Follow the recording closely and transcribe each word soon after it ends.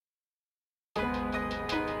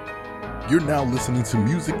You're now listening to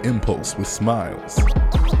Music Impulse with Smiles.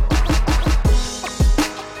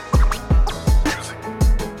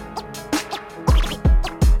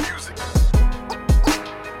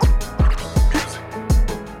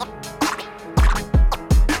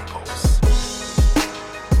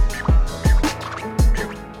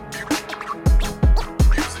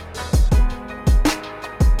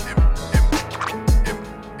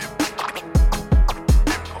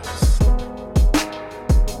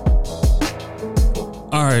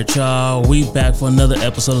 Y'all, we back for another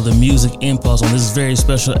episode of the Music Impulse. On this very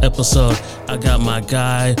special episode, I got my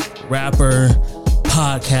guy, rapper,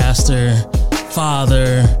 podcaster,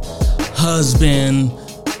 father, husband,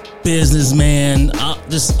 businessman,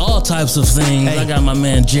 just all types of things. Hey. I got my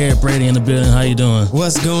man Jared Brady in the building. How you doing?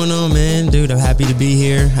 What's going on, man? Dude, I'm happy to be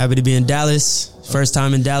here. Happy to be in Dallas. First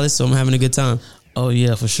time in Dallas, so I'm having a good time. Oh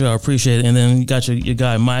yeah, for sure. I appreciate it. And then you got your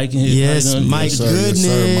guy Mike. Yes, Mike. Yes, sir. Yes,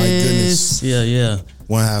 sir. Mike Goodness. Yeah.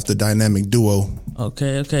 One half the dynamic duo.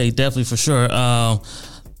 Okay, definitely for sure.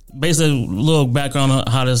 Basically, a little background on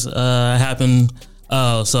how this happened.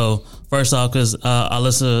 So first off, because I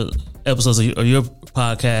listened to episodes of your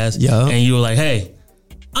podcast, and you were like, "Hey,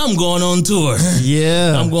 I'm going on tour."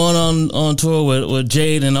 Yeah, I'm going on tour with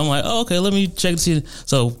Jade, and I'm like, "Oh, okay, let me check to see."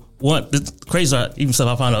 So the crazy even stuff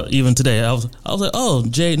I found out even today. I was like, "Oh,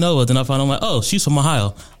 Jade Nova." Then I found out, I'm like, "Oh, she's from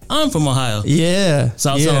Ohio. I'm from Ohio." Yeah.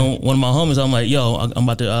 So I was telling one of my homies, I'm like, "Yo, I'm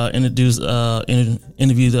about to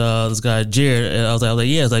interview this guy Jared." And I was like,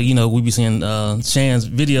 "Yeah." It's like, we be seeing Shan's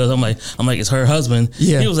videos. I'm like, it's her husband.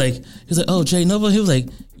 Yeah. He was like, "Oh, Jay Nova." He was like,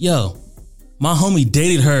 "Yo, my homie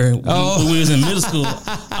dated her when we was in middle school."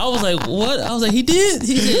 I was like, "What?" I was like, "He did."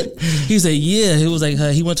 He said, "Yeah." He was like,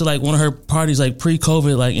 he went to like one of her parties like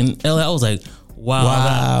pre-COVID, like in LA. I was like,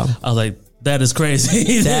 "Wow." I was like, that is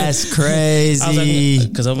crazy. That's crazy.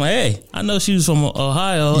 Because I'm like, hey, I know she was from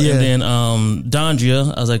Ohio. Yeah. And then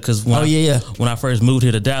Dondria, I was like, because when I first moved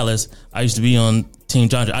here to Dallas, I used to be on Team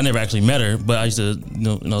Dondria. I never actually met her, but I used to,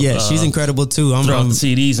 Yeah, she's incredible too. I'm throw out the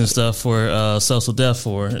CDs and stuff for Social Death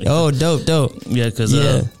for her. Oh, dope. Yeah, because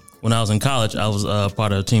when I was in college, I was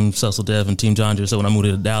part of Team Social Death and Team Dondria. So when I moved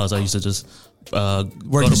to Dallas, I used to just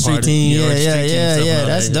work the street team. Yeah.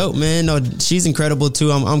 That's dope, man. No, she's incredible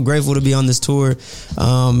too. I'm grateful to be on this tour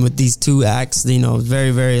with these two acts.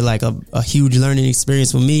 Very, very like a huge learning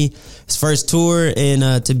experience for me. It's first tour,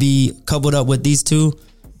 and to be coupled up with these two,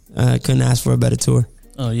 couldn't ask for a better tour.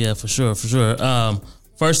 Oh yeah, for sure.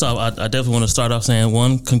 First off, I definitely want to start off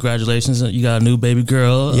saying, congratulations. You got a new baby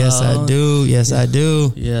girl. Yes, I do. Yes.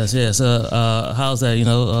 Yes. How's that,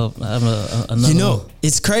 having another...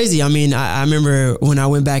 it's crazy. I mean, I remember when I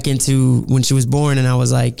went back into when she was born and I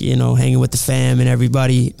was like, hanging with the fam and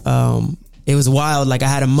everybody. It was wild. Like I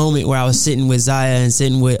had a moment where I was sitting with Zaya and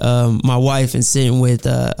sitting with my wife and sitting with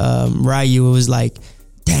Ryu. It was like,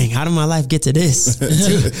 dang, how did my life get to this?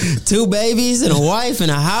 two babies and a wife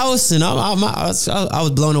and a house, and I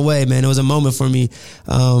was blown away, man. It was a moment for me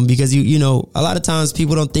because a lot of times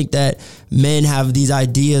people don't think that men have these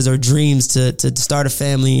ideas or dreams to start a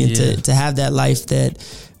family and to have that life that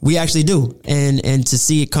we actually do, and to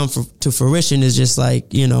see it come to fruition is just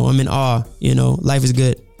like I'm in awe. Life is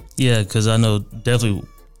good. Yeah, because I know definitely.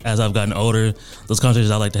 As I've gotten older, those conversations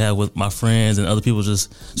I like to have with my friends and other people,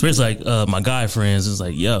 just especially like my guy friends, is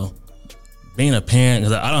like, yo, being a parent,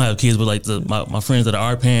 because I don't have kids, but like my friends that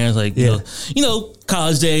are parents, like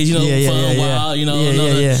college days, fun, wild,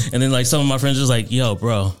 and then like some of my friends just like, yo,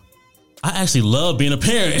 bro, I actually love being a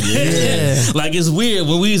parent. Yeah. Like it's weird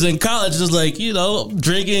when we was in college, just like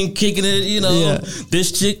drinking, kicking it,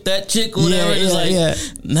 this chick, that chick, whatever.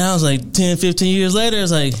 Now it's like 10, 15 years later,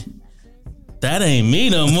 it's like, that ain't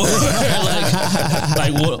me no more.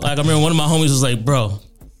 like I remember one of my homies was like, bro,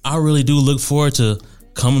 I really do look forward to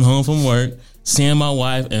coming home from work, seeing my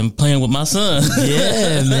wife and playing with my son.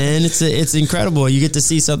 Yeah, man. It's incredible. You get to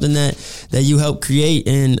see something that you help create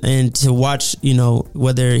and to watch,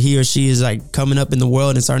 whether he or she is like coming up in the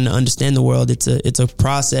world and starting to understand the world. It's a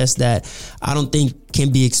process that I don't think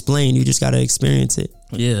can be explained. You just got to experience it.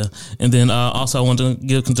 Yeah, and then also I want to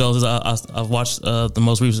give condolences. I've watched the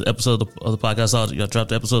most recent episode of the podcast. Y'all dropped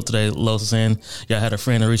the episode today. Lois was saying y'all had a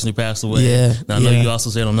friend that recently passed away. Yeah, now, I know you also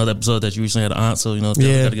said on another episode that you recently had an aunt. So got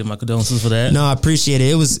to give my condolences for that. No, I appreciate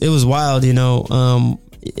it. It was wild.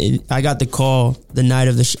 I got the call the night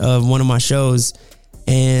of one of my shows,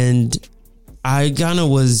 and I kind of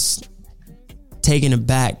was taken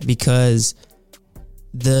aback because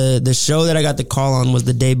the show that I got the call on was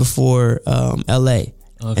the day before LA.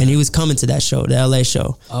 Okay. And he was coming to that show, the LA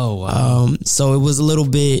show. Oh, wow. So it was a little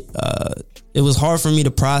bit, it was hard for me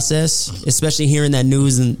to process, especially hearing that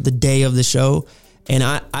news and the day of the show. and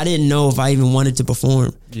I didn't know if I even wanted to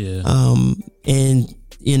perform. Yeah. And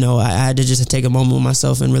you know, I had to just take a moment with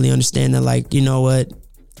myself and really understand that, like, you know what,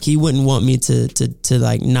 he wouldn't want me to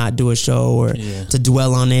like not do a show or to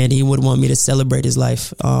dwell on it. He would want me to celebrate his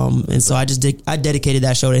life. And so I dedicated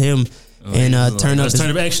that show to him, and turned up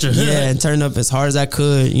extra. and turned up as hard as I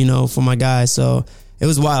could, you know, for my guys. So it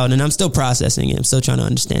was wild, and I'm still processing it. I'm still trying to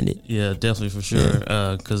understand it. Yeah, definitely, for sure.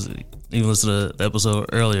 Because even listening to the episode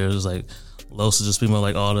earlier, it was like Los is just speaking about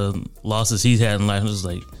like all the losses he's had in life, and it was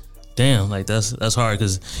like, damn, like that's hard.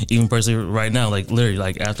 Because even personally right now, like literally,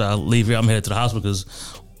 like after I leave here, I'm headed to the hospital because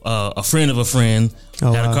a friend of a friend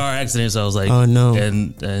had a car accident. So I was like, oh no,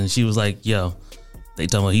 and she was like, yo, they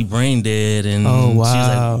talking about he brain dead, and oh, wow. she was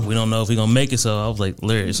like, we don't know if he gonna make it. So I was like,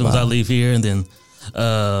 literally, as soon as I leave here, and then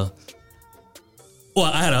well,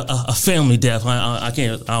 I had a family death. I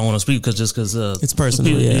don't want to speak because it's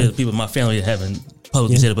personal. People in my family haven't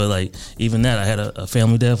publicly said it, but like even that, I had a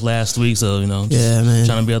family death last week. So you know, man,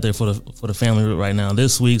 trying to be out there for the family right now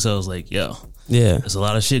this week. So I was like, yo, there's a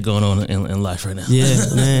lot of shit going on in life right now.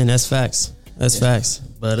 Yeah, man, that's facts. That's facts.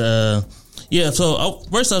 But so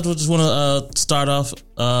first I just want to start off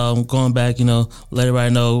going back, you know, let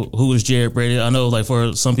everybody know who is Jared Brady. I know, like,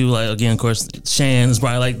 for some people, like, again, of course, Shan is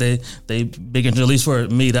probably like they big intro. At least for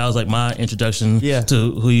me, that was like my introduction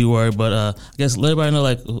to who you were. But I guess let everybody know,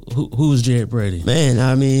 like, who is Jared Brady. Man,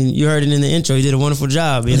 I mean, you heard it in the intro. You did a wonderful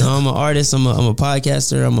job. You know, I'm an artist. I'm a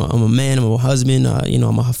podcaster. I'm a man. I'm a husband. You know,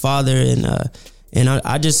 I'm a father. And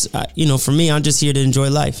I just, you know, for me, I'm just here to enjoy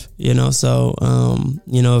life, you know. So,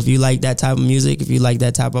 you know, if you like that type of music, if you like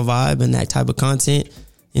that type of vibe and that type of content,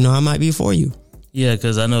 you know, I might be for you. Yeah,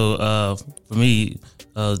 because I know for me,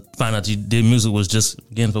 find out you did music was just,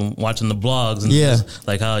 again, from watching the blogs and just,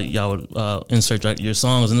 like how y'all would insert your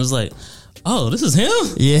songs, and it was like, oh, this is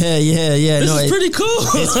him? Yeah. This is pretty cool.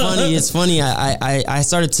 It's funny. I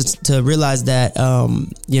started to realize that,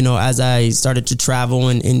 you know, as I started to travel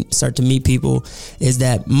and start to meet people, is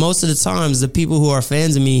that most of the times the people who are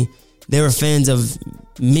fans of me, they were fans of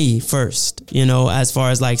me first, you know, as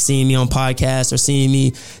far as like seeing me on podcasts or seeing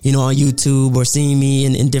me, you know, on YouTube or seeing me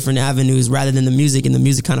in different avenues rather than the music, and the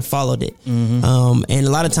music kind of followed it. Mm-hmm. And a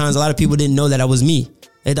lot of times, a lot of people didn't know that I was me.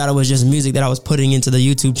 They thought it was just music that I was putting into the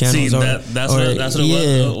YouTube channels. See, that's what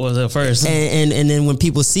it was at first. And then when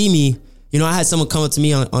people see me, you know, I had someone come up to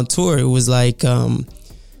me on tour. It was like,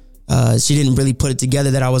 she didn't really put it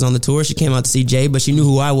together that I was on the tour. She came out to see Jay, but she knew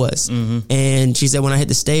who I was. Mm-hmm. And she said when I hit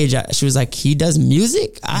the stage, she was like, he does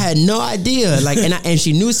music? I had no idea. Like, and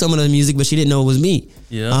she knew some of the music, but she didn't know it was me.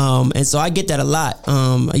 Yeah. And so I get that a lot.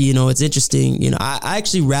 You know, it's interesting. You know, I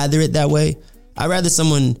actually rather it that way. I'd rather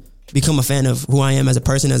someone become a fan of who I am as a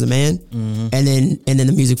person, as a man, and then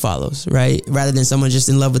the music follows, right? Rather than someone just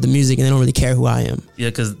in love with the music and they don't really care who I am. Yeah,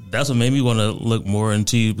 because that's what made me want to look more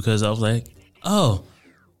into you, because I was like, oh,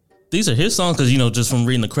 these are his songs, because, you know, just from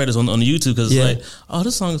reading the credits on the YouTube, because it's like, oh,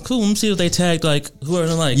 this song is cool. Let me see if they tagged, like,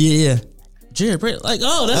 whoever, like, Jared Brady. Like,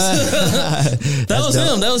 oh, that's that was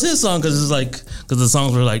dope. Him. That was his song, because it's like, because the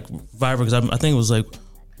songs were like vibrant, because I think it was like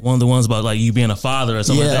one of the ones about like you being a father or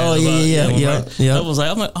something like that. Oh, yeah. I was like,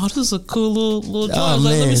 I'm like, oh, this is a cool little joint. Oh,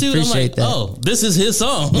 like, man, let me see what I'm like. Appreciate that. Oh, this is his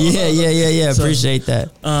song. Yeah. So, appreciate that.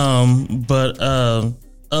 But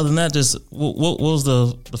other than that, just what was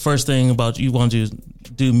the first thing about you wanted to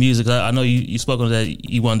do music? I know you spoke on that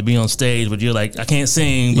you wanted to be on stage, but you're like, I can't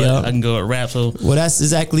sing, but I can go and rap. So, well, that's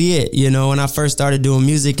exactly it. You know, when I first started doing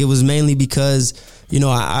music, it was mainly because, you know,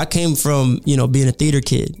 I came from, you know, being a theater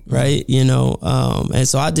kid, right? You know, and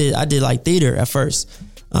so I did like theater at first.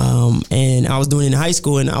 And I was doing it in high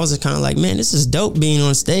school, and I was kind of like, man, this is dope being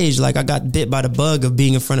on stage. Like, I got bit by the bug of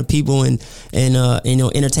being in front of people and you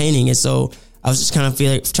know, entertaining. And so I was just kind of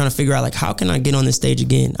trying to figure out, like, how can I get on this stage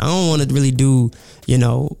again? I don't want to really do, you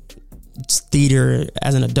know, theater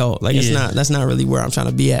as an adult. Like, that's not really where I'm trying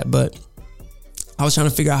to be at. But I was trying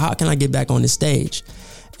to figure out, how can I get back on this stage?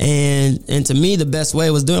 And to me, the best way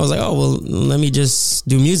was doing it. I was like, oh, well, let me just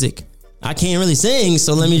do music. I can't really sing,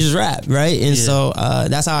 so let me just rap, right? And so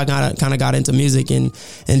that's how I kind of got into music, and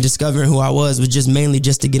discovering who I was just mainly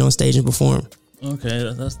just to get on stage and perform.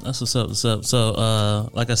 Okay, that's what's up. So,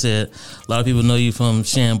 like I said, a lot of people know you from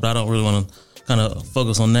Shan, but I don't really want to kind of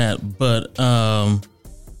focus on that. But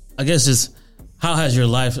I guess just how has your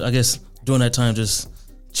life, I guess, during that time just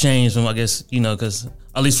changed from, I guess, you know, because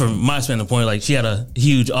at least from my standpoint, like, she had a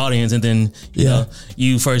huge audience, and then you know,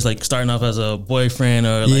 you first like starting off as a boyfriend,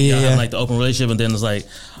 or like y'all having like the open relationship, and then it's like,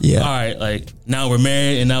 all right, like now we're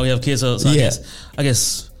married and now we have kids. So I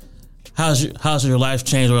guess how's your life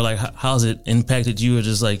changed, or like how's it impacted you, or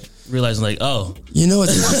just like realizing like, oh, You know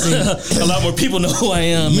what's interesting? a lot more people know who I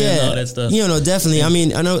am and all that stuff. You know, definitely. I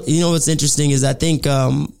mean, I know. You know what's interesting is I think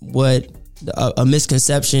what a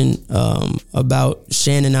misconception about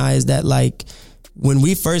Shan and I is that like when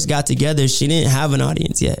we first got together, she didn't have an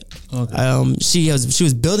audience yet. Okay. She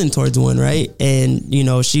was building towards one, right? And you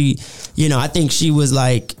know, I think she was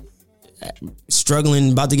like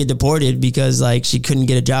struggling, about to get deported because like she couldn't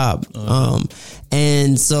get a job. Okay.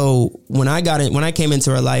 And so when I came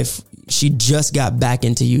into her life, she just got back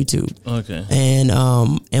into YouTube. Okay.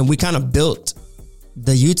 And we kind of built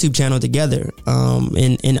the YouTube channel together.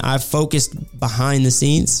 And I focused behind the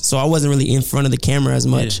scenes, so I wasn't really in front of the camera as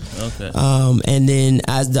much. Yeah. Okay. And then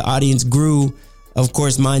as the audience grew, of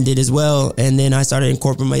course mine did as well. And then I started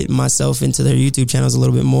incorporating myself into their YouTube channels a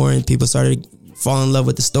little bit more, and people started falling in love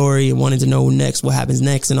with the story and wanting to know what happens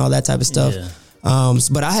next and all that type of stuff. Yeah.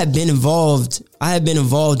 But I had been involved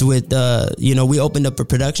with, we opened up a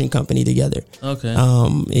production company together. Okay.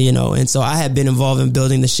 And so I had been involved in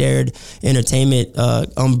building the shared entertainment,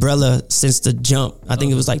 umbrella since the jump. I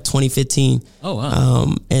think it was like 2015. Oh,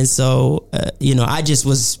 wow. And so, I just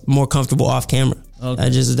was more comfortable off camera. Okay.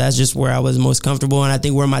 That's just where I was most comfortable. And I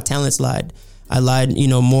think where my talents lied. I lied,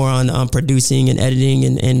 more on producing and editing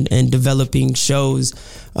and developing shows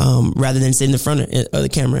rather than sitting in front of the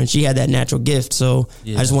camera. And she had that natural gift, so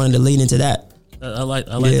I just wanted to lean into that. I like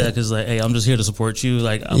that because like, hey, I'm just here to support you.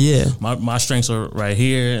 Like, my strengths are right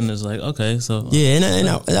here, and it's like, okay, so and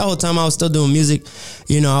that whole time I was still doing music.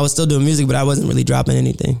 I was still doing music, but I wasn't really dropping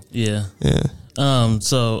anything. Yeah.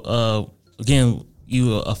 So again,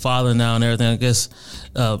 you are a father now and everything. I guess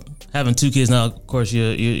having 2 kids now, of course,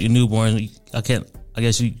 you're newborn. I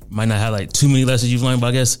guess you might not have like too many lessons you've learned, but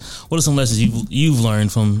I guess what are some lessons you've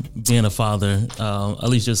learned from being a father, at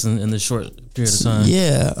least just in this short period of time?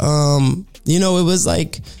 Yeah.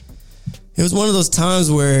 It was one of those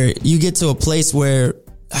times where you get to a place where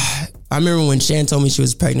I remember when Shan told me she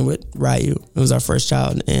was pregnant with Ryu. It was our first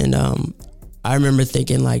child. And I remember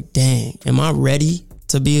thinking like, dang, am I ready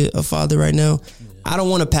to be a father right now? I don't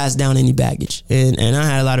want to pass down any baggage. And I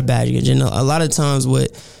had a lot of baggage. And a lot of times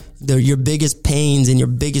your biggest pains and your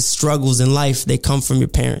biggest struggles in life, they come from your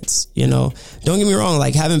parents. Don't get me wrong,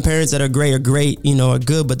 like having parents that are great, are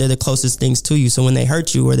good, but they're the closest things to you. So when they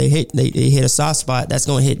hurt you or they hit a soft spot, that's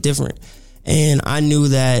going to hit different. And I knew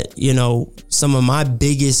that, some of my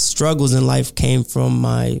biggest struggles in life came from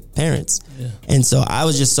my parents. Yeah. And so I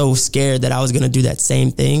was just so scared that I was going to do that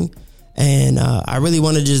same thing. And I really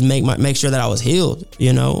wanted to just make sure that I was healed,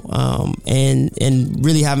 and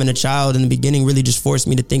really having a child in the beginning really just forced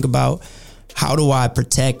me to think about how do I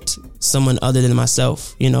protect someone other than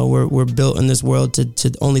myself. We're built in this world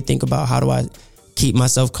to only think about how do I keep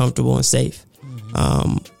myself comfortable and safe.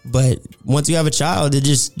 Mm-hmm. But once you have a child, it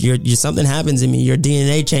just something happens in me. Your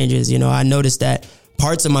DNA changes. I noticed that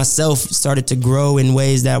parts of myself started to grow in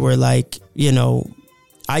ways that were like,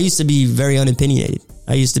 I used to be very unopinionated.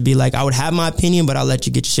 I used to be like, I would have my opinion, but I'll let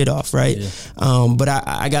you get your shit off, right? Yeah. But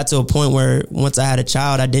I got to a point where once I had a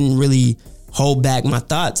child, I didn't really hold back my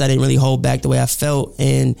thoughts. I didn't really hold back the way I felt.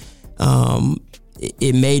 And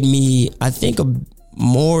it made me, I think, a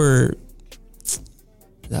more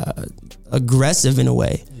aggressive in a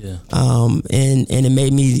way. Yeah. And it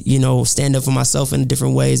made me, stand up for myself in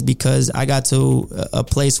different ways because I got to a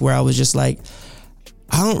place where I was just like,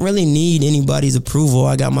 I don't really need anybody's approval.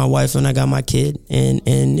 I got my wife and I got my kid. And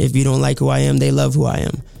if you don't like who I am, they love who I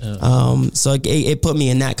am. Yeah. So it put me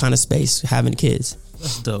in that kind of space, having kids.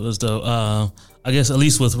 That's dope. I guess at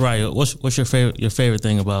least with Ryu, what's your favorite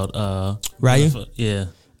thing about Ryu? Yeah.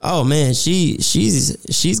 Oh man,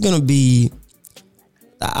 she's gonna be,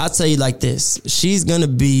 I'll tell you like this. She's gonna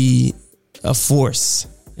be a force.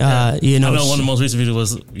 I know one of the most recent videos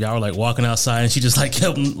was y'all were like walking outside and she just like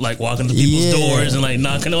kept like walking to people's doors and like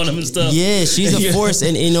knocking on them and stuff. Yeah, she's a force.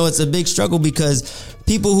 And it's a big struggle because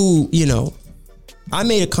people who, I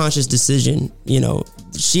made a conscious decision,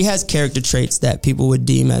 she has character traits that people would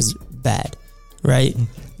deem as bad, right?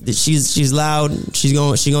 She's loud. She's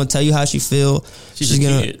gonna tell you how she feel. She's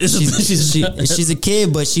a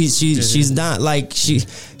kid, but she's not like she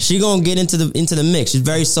gonna get into the mix. She's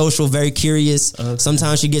very social, very curious. Okay.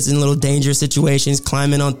 Sometimes she gets in little dangerous situations,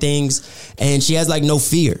 climbing on things, and she has like no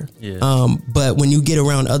fear. Yeah. But when you get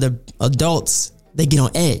around other adults, they get on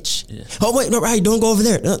edge. Yeah. Oh wait, no, Ryu, don't go over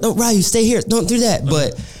there. No, Ryu, stay here. Don't do that.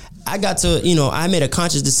 But I got to, I made a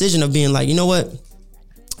conscious decision of being like, you know what?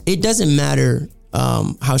 It doesn't matter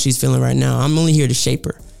how she's feeling right now. I'm only here to shape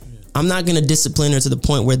her. I'm not going to discipline her to the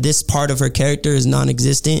point where this part of her character is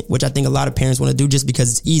non-existent, which I think a lot of parents want to do just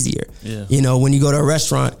because it's easier. Yeah. You know, when you go to a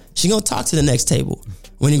restaurant, she's going to talk to the next table.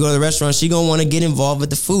 When you go to the restaurant, she's going to want to get involved with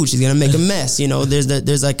the food. She's going to make a mess. You know,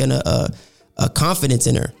 there's like a confidence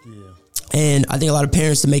in her. Yeah. And I think a lot of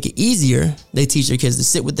parents, to make it easier, they teach their kids to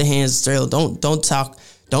sit with their hands still. Don't talk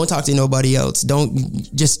to nobody else.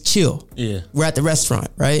 Don't, just chill. Yeah. We're at the restaurant,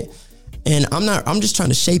 right? And I'm just trying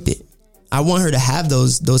to shape it. I want her to have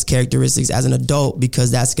those characteristics as an adult,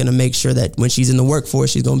 because that's going to make sure that when she's in the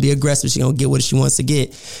workforce, she's going to be aggressive. She's going to get what she wants to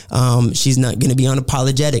get. She's not going to be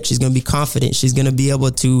unapologetic. She's going to be confident. She's going to be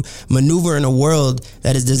able to maneuver in a world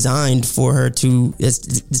that is designed for her to,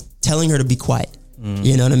 it's telling her to be quiet.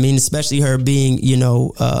 You know what I mean? Especially her being,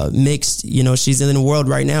 mixed. You know, she's in a world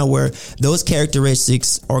right now where those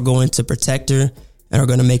characteristics are going to protect her and are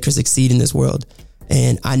going to make her succeed in this world.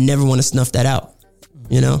 And I never want to snuff that out,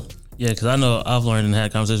 you know? Yeah, because I know I've learned and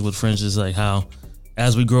had conversations with friends just like how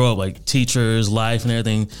as we grow up, like teachers, life and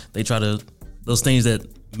everything, they try to, those things that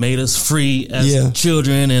made us free as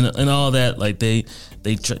children and all that, like they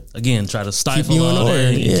try to stifle all that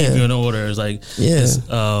and keep you in order. It's like,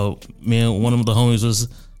 me and one of the homies was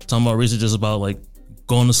talking about research just about like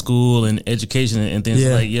going to school and education and things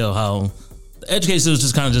like, how the education was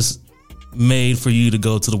just kind of just made for you to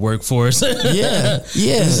go to the workforce. And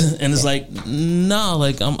it's like, no,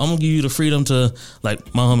 like I'm gonna give you the freedom to,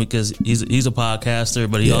 like my homie, because he's a podcaster,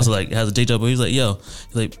 but he also like has a day job. But he's like,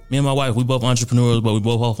 me and my wife, we both entrepreneurs, but we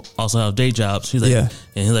both also have day jobs. He's like, and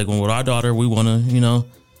he's like, well, with our daughter, we want to,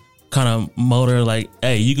 kind of mold her like,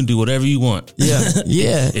 hey, you can do whatever you want.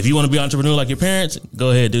 If you want to be an entrepreneur like your parents,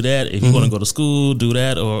 go ahead, do that. If you want to go to school, do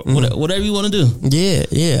that, or whatever you want to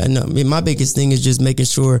do. No, I mean, my biggest thing is just making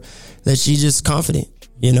sure that she's just confident.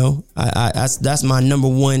 That's my number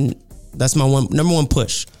one. That's my number one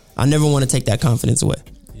push. I never want to take that confidence away.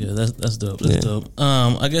 Yeah, that's dope. That's dope.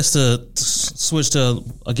 I guess to switch to,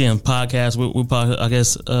 again, podcast. I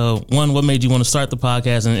guess one, what made you want to start the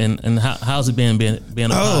podcast, and how's it been being a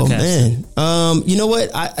podcast? Oh man, you know what?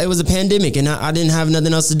 It was a pandemic, and I didn't have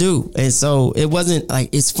nothing else to do, and so it wasn't like,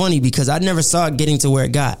 it's funny because I never saw it getting to where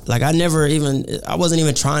it got. Like I wasn't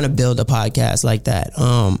even trying to build a podcast like that.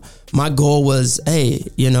 My goal was, hey,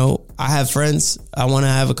 I have friends. I want to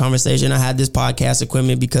have a conversation. I had this podcast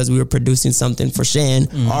equipment because we were producing something for Shan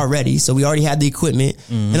already. So we already had the equipment.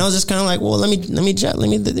 And I was just kind of like, well, let me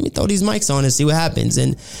throw these mics on and see what happens.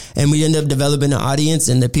 And we ended up developing an audience,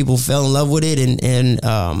 and the people fell in love with it. And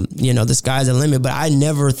the sky's the limit. But I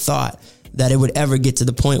never thought that it would ever get to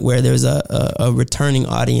the point where there's a returning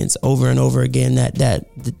audience over and over again that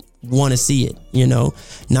want to see it.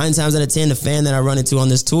 9 times out of 10, the fan that I run into on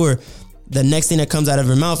this tour, the next thing that comes out of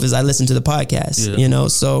her mouth is, I listen to the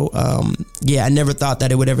podcast. So I never thought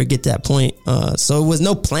that it would ever get to that point. So it was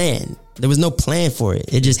no plan. There was no plan for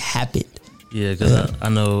it. It just happened. Yeah, because I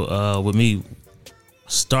know with me,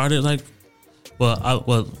 started like,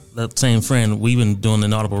 that same friend, we've been doing the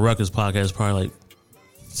Inaudible Ruckus podcast probably like,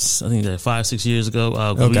 I think like 5-6 years ago.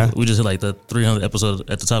 We just hit like the 300th episode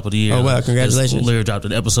at the top of the year. Oh wow! Congratulations! Literally dropped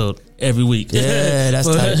an episode every week. Yeah, that's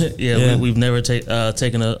tight. We've never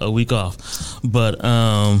taken a week off. But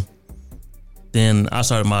then I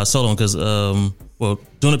started my solo one because during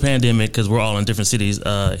the pandemic, because we're all in different cities.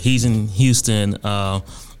 He's in Houston. One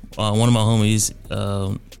of my homies,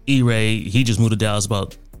 E-Ray, he just moved to Dallas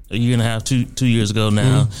about a year and a half, 2 years ago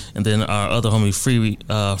now. And then our other homie,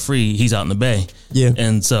 Free, he's out in the Bay. Yeah.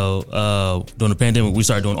 And so during the pandemic, we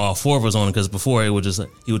started doing all 4 of us on it, because before he would just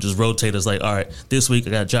rotate us like, all right, this week I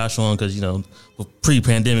got Josh on, because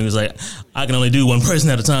pre-pandemic it was like I can only do one person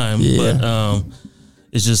at a time. Yeah. But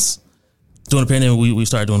it's just during the pandemic we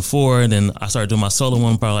started doing 4, and then I started doing my solo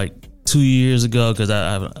one probably like 2 years ago, because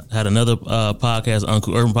I had another podcast,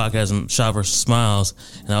 Uncle Urban Podcast, and Shot vs. Smiles,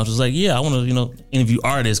 and I was just like, I want to interview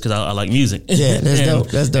artists because I like music. Yeah, that's dope.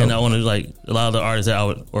 That's dope. And I wanted like a lot of the artists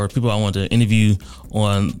that or people I wanted to interview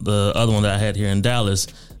on the other one that I had here in Dallas.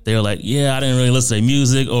 They were like, I didn't really listen to their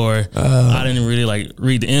music, or I didn't really like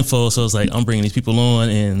read the info, so it's like I'm bringing these people on,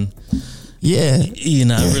 and you're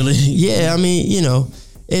not really. Yeah, I mean,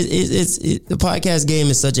 the podcast game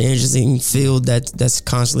is such an interesting field that's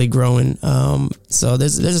constantly growing. So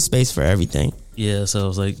there's a space for everything. Yeah, so I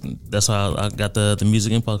was like, that's why I got the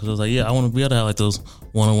music impulse, because I was like, I want to be able to have like those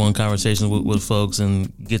one-on-one conversations with folks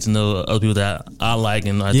and get to know other people that I like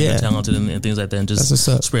and I think are talented and things like that, and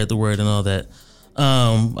just spread the word and all that.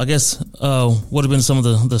 I guess what have been some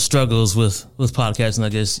of the struggles with podcasting, I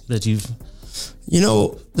guess, that you've...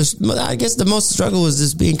 I guess the most struggle is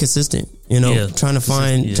just being consistent, trying to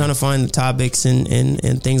find the topics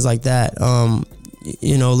and things like that.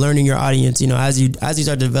 learning your audience. As you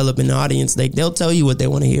start developing the audience, they'll tell you what they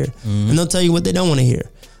want to hear, and they'll tell you what they don't want to hear.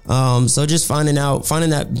 So just finding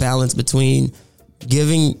that balance between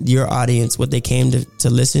giving your audience what they came to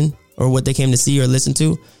listen or what they came to see or listen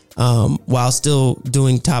to, while still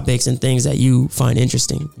doing topics and things that you find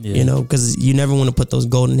interesting. Because you never want to put those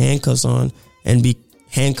golden handcuffs on and be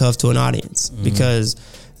handcuffed to an audience, because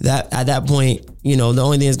that at that point, the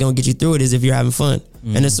only thing that's going to get you through it is if you're having fun.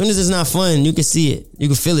 And as soon as it's not fun, you can see it. You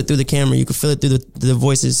can feel it through the camera. You can feel it through the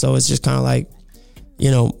voices. So it's just kind of like,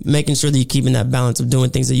 making sure that you're keeping that balance of doing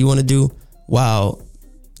things that you want to do while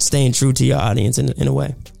staying true to your audience in a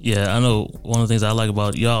way. Yeah, I know one of the things I like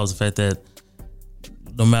about y'all is the fact that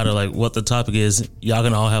no matter like what the topic is, y'all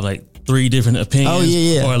can all have like 3 different opinions. Oh,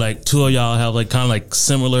 yeah. Or like 2 of y'all have like kind of like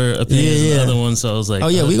similar opinions than the other one. So it's like,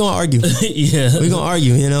 we gonna argue. Yeah, we gonna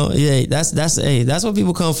argue. That's what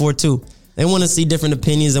people come for too. They want to see different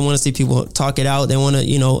opinions. They want to see people talk it out. They want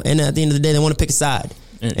to, and at the end of the day, they want to pick a side.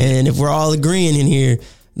 And if we're all agreeing in here,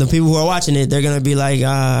 the people who are watching it, they're gonna be like,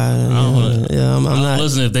 I'm not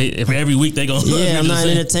listening. If every week they gonna I'm not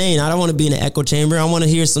entertained. I don't want to be in an echo chamber. I want to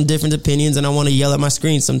hear some different opinions, and I want to yell at my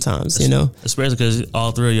screen sometimes. Especially because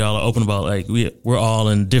all 3 of y'all are open about like we're all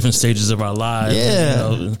in different stages of our lives.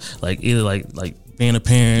 Yeah, like either like being a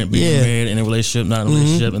parent, being married, in a relationship, not in a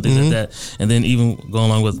relationship, and things like that. And then even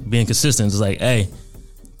going along with being consistent, it's like, hey,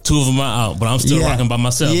 2 of them are out, but I'm still rocking by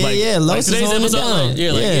myself. Los is holding it down.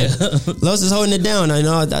 Los is holding it down. I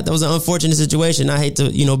know that was an unfortunate situation. I hate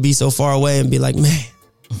to, be so far away and be like, man,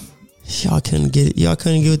 y'all couldn't get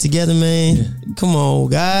it together, man. Yeah. Come on,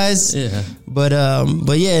 guys. Yeah. But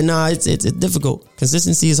it's difficult.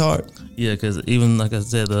 Consistency is hard. Yeah, because even like I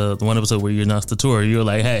said, the one episode where you announced the tour, you were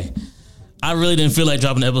like, hey, I really didn't feel like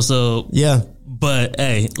dropping an episode. Yeah. But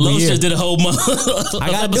hey, Los just did a whole month. I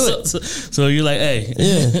gotta do it. So you're like, hey,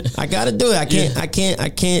 I gotta do it. I can't.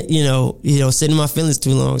 Sit in my feelings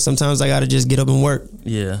too long. Sometimes I gotta just get up and work.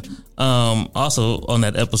 Yeah. Also on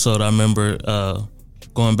that episode, I remember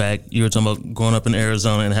going back. You were talking about growing up in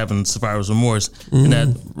Arizona and having survivor's remorse, and that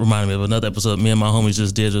reminded me of another episode me and my homies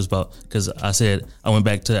just did, just about because I said I went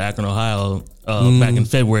back to Akron, Ohio. Back in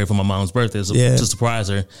February for my mom's birthday to surprise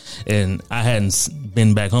her, and I hadn't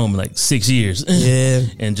been back home in like 6 years. Yeah,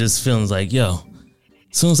 and just feeling like, as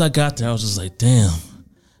soon as I got there, I was just like, damn,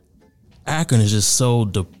 Akron is just so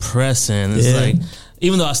depressing. It's like,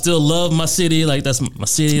 even though I still love my city, like that's my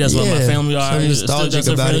city, that's what my family are. So nostalgic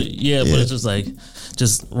about it. Yeah, but it's just like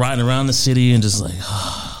just riding around the city and just like,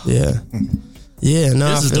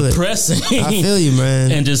 this is depressing. I feel you,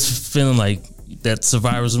 man, and just feeling like that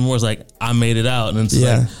survivor's remorse, like I made it out, and it's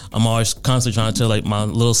like I'm always constantly trying to tell like my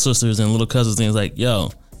little sisters and little cousins things like,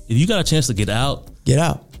 if you got a chance to get out.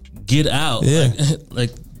 Yeah, like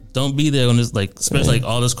don't be there when it's like, especially like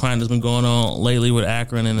all this crime that's been going on lately with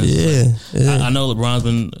Akron, and it's I know LeBron's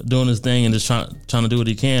been doing his thing and just trying to do what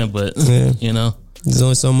he can, but there's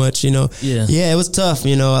only so much, it was tough,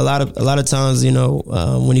 a lot of times,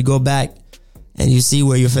 when you go back and you see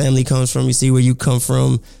where your family comes from, you see where you come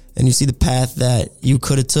from, and you see the path that you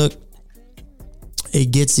could have took,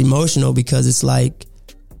 it gets emotional because it's like,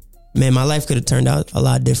 man, my life could have turned out a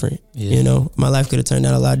lot different. My life could have turned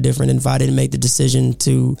out a lot different if I didn't make the decision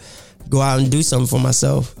to go out and do something for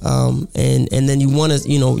myself. And then you want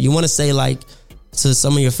to say like to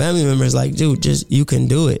some of your family members, like, dude, just, you can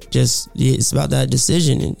do it. Just, it's about that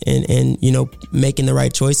decision and making the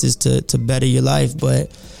right choices to better your life.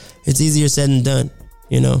 But it's easier said than done,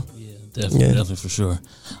 Definitely for sure.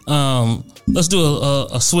 Let's do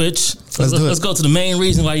a switch. Let's go to the main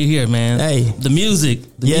reason why you're here, man. Hey, the music.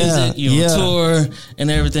 You're on tour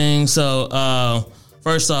and everything. So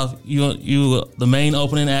first off, you the main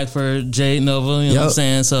opening act for Jade Nova. You know what I'm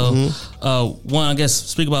saying? So one, I guess,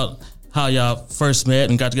 speak about how y'all first met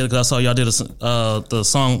and got together, because I saw y'all did the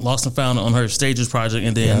song Lost and Found on her Stages project,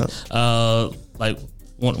 and then like.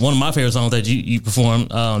 One of my favorite songs that you performed,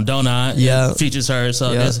 Don't I? Features her.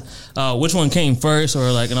 So I guess, which one came first,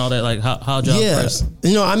 or like, and all that, like how'd y'all first?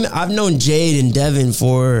 I've known Jade and Devin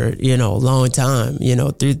for, a long time,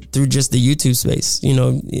 through just the YouTube space.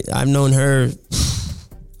 I've known her,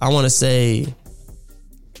 I want to say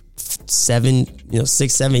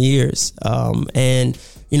 6-7 years. And,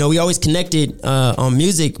 we always connected on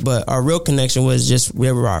music, but our real connection was just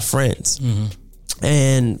we were our friends. Mm-hmm.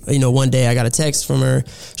 And, one day I got a text from her.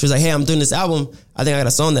 She was like, hey, I'm doing this album. I think I got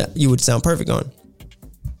a song that you would sound perfect on.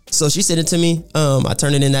 So she sent it to me. I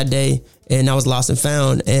turned it in that day, and I was Lost and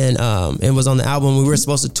Found, and it was on the album. We were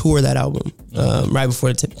supposed to tour that album right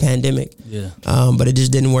before the pandemic. But it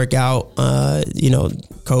just didn't work out.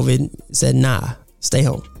 COVID said, nah, stay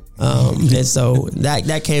home. And so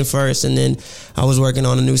that came first, and then I was working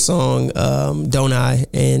on a new song, Don't I?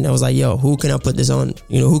 And I was like, yo, who can I put this on?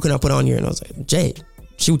 Who can I put on here? And I was like, Jade,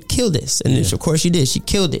 she would kill this. And of course she did. She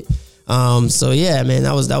killed it. So yeah, man,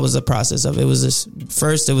 that was the process of it. It was just,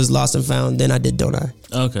 first it was Lost and Found, then I did Don't I.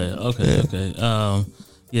 Okay.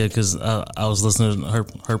 Yeah, because I was listening to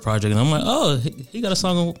her project, and I'm like, oh, he got a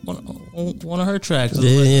song on one of her tracks.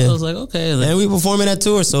 I was like, okay. And we performing that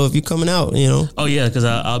tour, so if you coming out, Oh yeah, because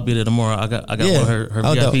I'll be there tomorrow. I got one of her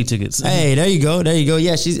VIP dope. tickets. Hey, there you go.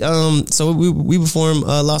 Yeah, she's so we perform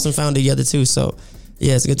Lost and Found together too. So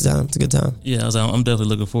yeah, it's a good time. Yeah, I'm definitely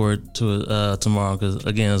looking forward to it tomorrow, because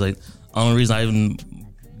again, it's like the only reason I even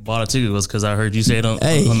bought a ticket was because I heard you say it on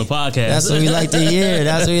the podcast. That's what we like to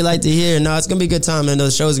hear. No, it's gonna be a good time, and the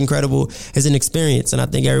show's incredible. It's an experience, and I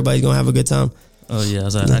think everybody's gonna have a good time. Oh yeah,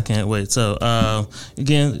 I can't wait. So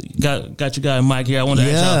again, got your guy Mike here. I want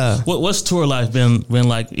to ask y'all, what's tour life been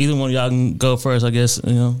like? Either one of y'all can go first, I guess.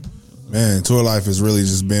 Man, tour life has really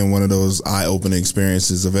just been one of those eye-opening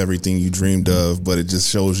experiences of everything you dreamed of, but it just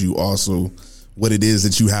shows you also what it is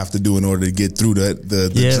that you have to do in order to get through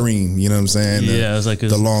the dream. You know what I'm saying? It's like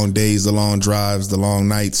the long days, the long drives, the long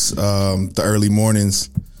nights, the early mornings.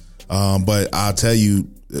 But I'll tell you,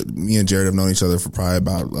 me and Jared have known each other for probably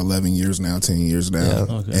about 11 years now, 10 years now.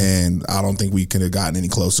 Yeah. Okay. And I don't think we could have gotten any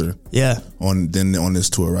closer on this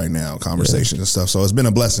tour right now, conversations and stuff. So it's been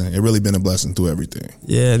a blessing. It really been a blessing through everything.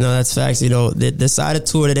 Yeah, no, that's facts. The side of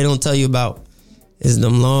tour that they don't tell you about is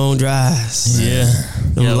them long drives. Yeah.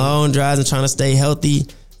 Long drives and trying to stay healthy.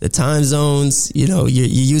 The time zones, you're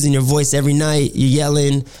using your voice every night. You're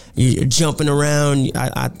yelling. You're jumping around.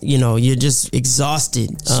 You're just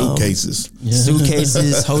exhausted. Suitcases,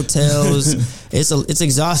 hotels. It's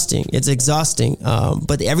exhausting. It's exhausting.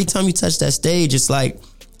 But every time you touch that stage, it's like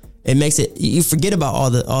it makes it. You forget about all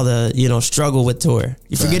the struggle with tour.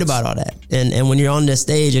 You forget about all that. And when you're on that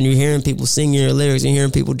stage and you're hearing people sing your lyrics and hearing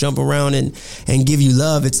people jump around and give you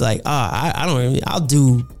love, it's like I'll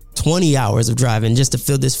do 20 hours of driving just to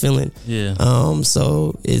feel this feeling. Yeah.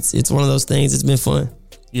 So it's one of those things. It's been fun.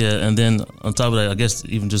 Yeah, and then on top of that, I guess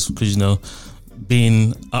even just because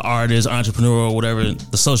being an artist, entrepreneur, or whatever,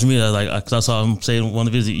 the social media, cause I saw him say in one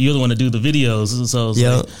of the videos, you're the one to do the videos. So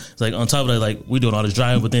it's like on top of that, like we doing all this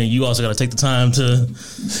driving, but then you also got to take the time to.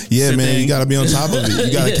 Yeah, man, you got to be on top of it.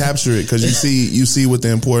 You got to capture it, because you see what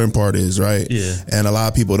the important part is, right? Yeah. And a lot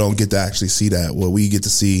of people don't get to actually see that. What we get to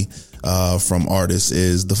see from artists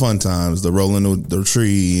is the fun times, the rolling the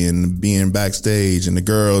tree and being backstage and the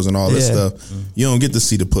girls and all this stuff. Mm-hmm. You don't get to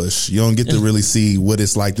see the push. You don't get to really see what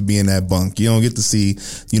it's like to be in that bunk. You don't get to see,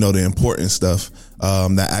 the important stuff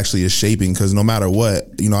that actually is shaping, because no matter what,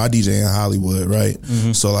 I DJ in Hollywood, right?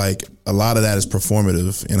 Mm-hmm. So like a lot of that is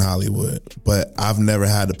performative in Hollywood, but I've never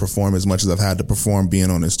had to perform as much as I've had to perform being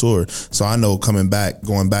on this tour. So I know going back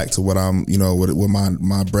to what I'm, what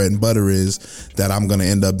my bread and butter is, that I'm going to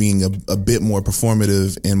end up being a bit more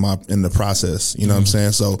performative in the process. You know what I'm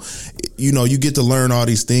saying? So, you get to learn all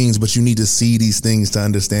these things, but you need to see these things to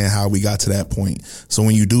understand how we got to that point. So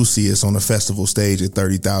when you do see us on a festival stage at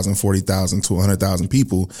 30,000, 40,000 to 100,000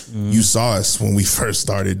 people, you saw us when we first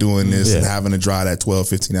started doing this and having to drive that 12,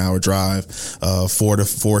 15 hour drive,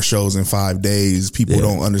 4 shows in 5 days. People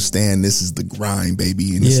don't understand this is the grind,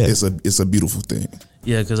 baby. And it's a beautiful thing.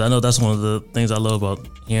 Yeah, because I know that's one of the things I love about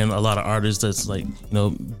hearing a lot of artists that's like,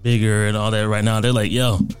 bigger and all that right now. They're like,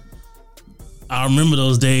 yo, I remember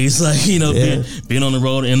those days, like, being on the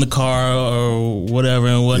road in the car or whatever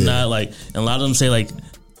and whatnot. Like, and a lot of them say, like,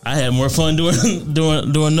 I had more fun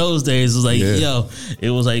during those days. It was like, it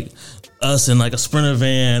was like us in like a Sprinter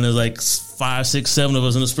van. It was like 5, 6, 7 of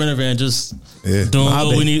us in a Sprinter van just doing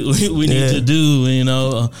what we need to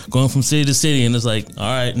do, going from city to city. And it's like, all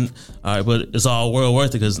right, but it's all well worth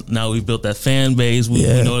it, because now we built that fan base. We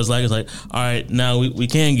know what it's like. It's like, all right, now we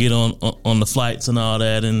can get on the flights and all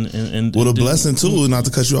that. And well, the blessing too, not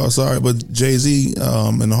to cut you off, sorry, but Jay-Z in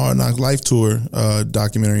the Hard Knock Life Tour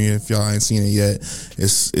documentary, if y'all ain't seen it yet,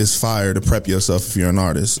 it's fire to prep yourself if you're an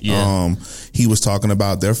artist. Yeah. He was talking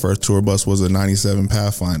about their first tour bus was a 97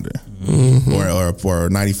 Pathfinder. Or a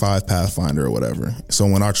 95 Pathfinder or whatever. So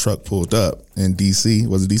when our truck pulled up in DC,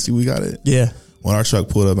 was it DC we got it? Yeah. When our truck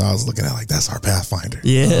pulled up, I was looking at like, that's our Pathfinder.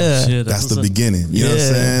 Yeah. Oh, shit, that's the beginning. You know what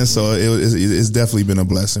I'm saying? So it's definitely been a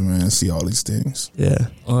blessing, man, to see all these things. Yeah.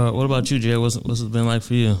 What about you, Jay? What's it been like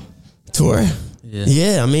for you? Tour? Yeah.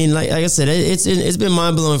 Yeah, I mean, like I said, it's been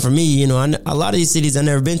mind-blowing for me. A lot of these cities I've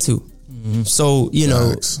never been to. Mm-hmm. So,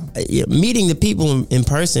 meeting the people in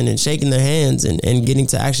person and shaking their hands and getting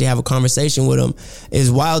to actually have a conversation with them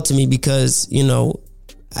is wild to me, because, in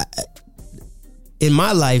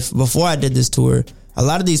my life, before I did this tour, a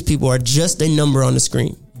lot of these people are just a number on the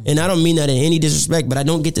screen. And I don't mean that in any disrespect, but I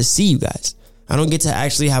don't get to see you guys. I don't get to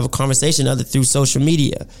actually have a conversation other through social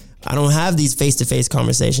media. I don't have these face-to-face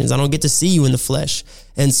conversations. I don't get to see you in the flesh.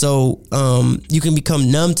 And so you can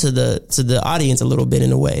become numb to the audience a little bit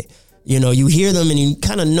in a way. You know, you hear them and you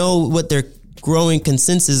kind of know what their growing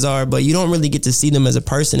consensus are, but you don't really get to see them as a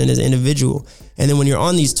person and as an individual. And then when you're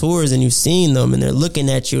on these tours and you've seen them and they're looking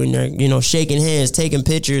at you and they're, you know, shaking hands, taking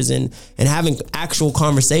pictures and having actual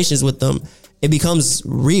conversations with them, it becomes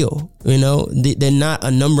real. You know, they're not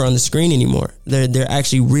a number on the screen anymore. They're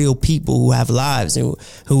actually real people who have lives and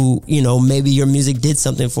who, you know, maybe your music did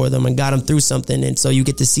something for them and got them through something. And so you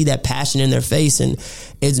get to see that passion in their face. And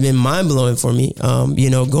it's been mind blowing for me,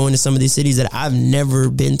 you know, going to some of these cities that I've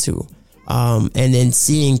never been to. And then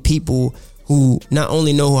seeing people who not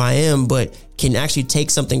only know who I am, but can actually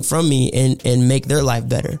take something from me and make their life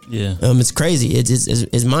better. Yeah. It's crazy.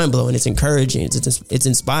 It's mind blowing. It's encouraging. It's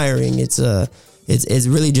inspiring. It's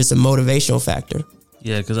really just a motivational factor.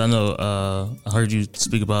 Yeah. Cause I know, I heard you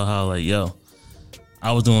speak about how like, yo,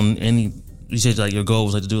 I was doing you said like your goal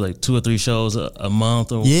was like to do like 2 or 3 shows a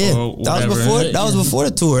month or whatever. That was before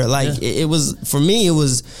the tour. Like it was, for me, it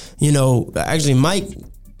was, you know, actually Mike,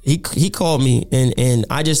 he called me and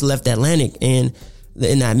I just left Atlantic, and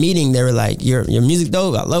in that meeting they were like, your music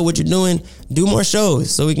dope, I love what you're doing, do more shows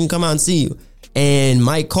so we can come out and see you. And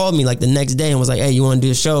Mike called me like the next day and was like, hey, you want to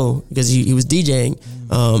do a show? Because he was DJing.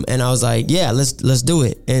 And I was like, yeah, let's do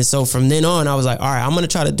it. And so from then on I was like, all right, I'm gonna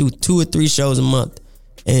try to do 2 or 3 shows a month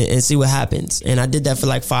and see what happens. And I did that for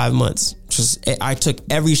like 5 months. I took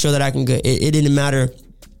every show that I can get. It didn't matter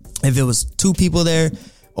if it was 2 people there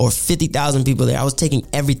or 50,000 people there. I was taking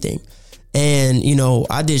everything. And, you know,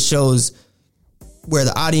 I did shows where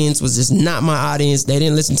the audience was just not my audience. They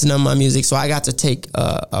didn't listen to none of my music. So I got to take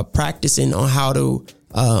a practicing on how to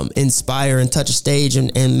inspire and touch a stage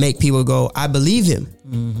and make people go, I believe him.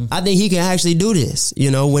 Mm-hmm. I think he can actually do this,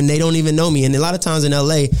 you know, when they don't even know me. And a lot of times in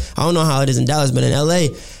LA, I don't know how it is in Dallas, but in LA,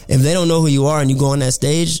 if they don't know who you are and you go on that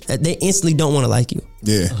stage, they instantly don't want to like you.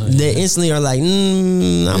 Yeah. They instantly are like,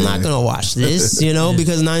 I'm not going to watch this, you know,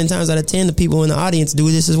 because 9 times out of 10, the people in the audience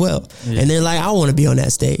do this as well. Yeah. And they're like, I want to be on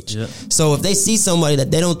that stage. Yeah. So if they see somebody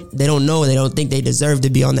that they don't know, they don't think they deserve to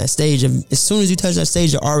be on that stage, as soon as you touch that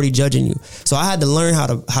stage, they're already judging you. So I had to learn how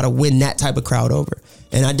to win that type of crowd over.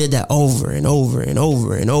 And I did that over and over and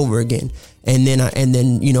over and over again. And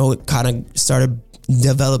then you know, it kind of started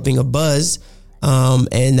developing a buzz.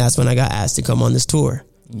 And that's when I got asked to come on this tour.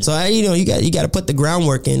 Yeah. So you know, you got to put the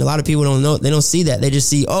groundwork in. A lot of people don't know. They don't see that. They just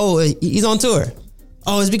see, oh, he's on tour.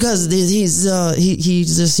 Oh, it's because he's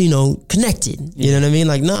just, you know, connected. You know what I mean?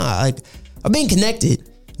 Like, nah, like I've been connected.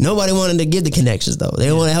 Nobody wanted to give the connections though.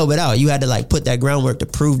 They want to help it out. You had to like put that groundwork to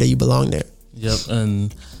prove that you belong there. Yep.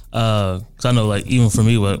 And cause I know like even for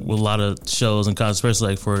me with a lot of shows and concerts,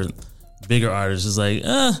 especially like for bigger artists, it's like,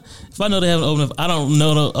 if I know they have an opening, if I don't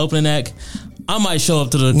know the opening act, I might show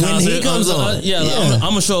up to the concert. When he comes on. I'm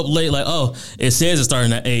gonna show up late, like, oh, it says it's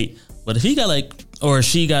starting at 8. But if he got like, or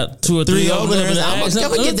she got 2 or 3 openers, I'm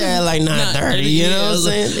gonna get there at like 9:30. You know what I'm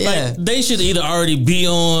saying? Yeah. Like, they should either already be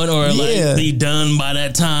on or like be done by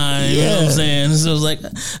that time. You know what I'm saying? So it's like,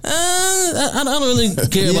 I don't really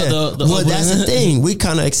care about the. Well, that's the thing. We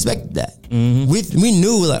kind of expected that. Mm-hmm. We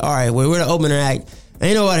knew like, all right, we're the opener act.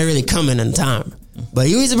 Ain't nobody really coming in time, but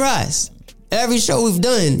you be surprised. Every show we've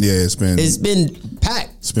done, it's been packed.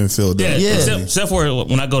 It's been filled up. Yeah. Except for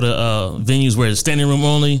when I go to venues where it's standing room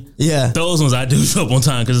only. Yeah, those ones I do show up on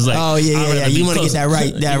time because it's like, oh yeah. You want to get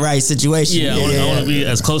that right situation. Yeah, I want to be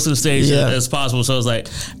as close to the stage as possible. So it's like,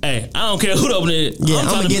 hey, I don't care who to open it. Yeah, I'm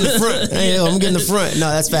gonna get in the front. I'm getting in the front. No,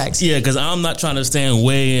 that's facts. Yeah, because I'm not trying to stand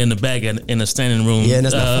way in the back in a standing room. Yeah,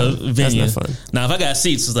 that's not fun. Venue. That's not fun. Now, if I got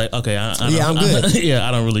seats, it's like, okay, I'm good.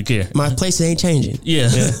 I don't really care. My place ain't changing. Yeah.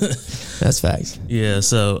 That's facts. Yeah.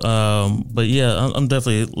 So, but yeah, I'm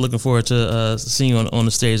definitely looking forward to seeing you on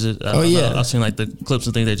the stage. I've seen like the clips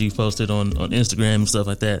and things that you posted on Instagram and stuff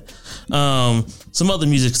like that. Some other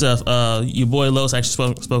music stuff. Your boy Los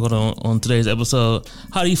actually spoke on today's episode.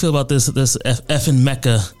 How do you feel about this effing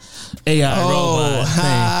Mecca AI robot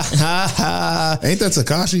thing? Ain't that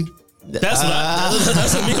Tekashi? That's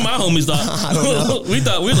what me and my homies thought. I don't know.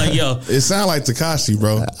 we were like, yo, it sound like Tekashi,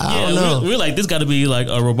 bro. I don't know. We're like, this got to be like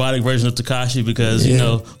a robotic version of Tekashi because you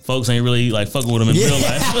know folks ain't really like fucking with him in real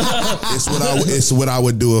life. It's what I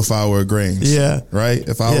would do if I were Grange. Yeah, right.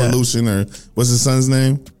 If I were Lucian or what's his son's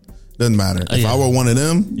name? Doesn't matter. If I were one of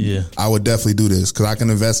them, I would definitely do this because I can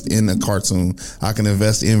invest in a cartoon. I can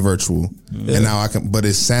invest in virtual, and now I can. But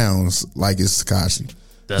it sounds like it's Tekashi.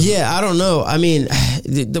 Yeah, I don't know. I mean,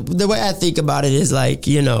 the way I think about it is like,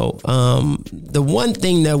 you know, the one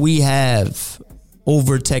thing that we have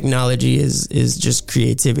over technology is just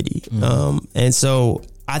creativity. And so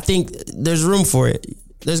I think there's room for it.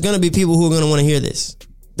 There's going to be people who are going to want to hear this.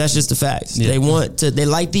 That's just the facts. Yeah. They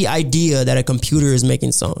like the idea that a computer is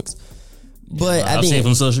making songs. But I I've think seen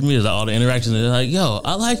from social media, all the interactions, they're like, yo,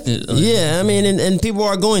 I liked it. yeah, I mean, and people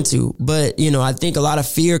are going to, but you know, I think a lot of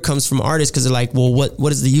fear comes from artists because they're like, well,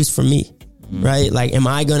 what is the use for me? Right? Like, am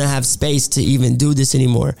I going to have space to even do this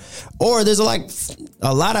anymore? Or there's like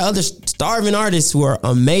a lot of other starving artists who are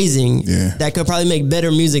amazing that could probably make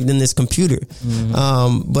better music than this computer.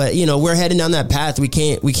 But you know, we're heading down that path. We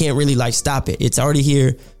can't really like stop it. It's already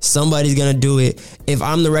here. Somebody's going to do it. If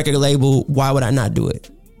I'm the record label, why would I not do it?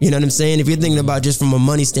 You know what I'm saying? If you're thinking about just from a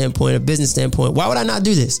money standpoint, a business standpoint, why would I not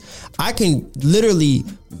do this? I can literally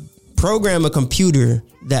program a computer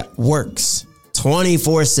that works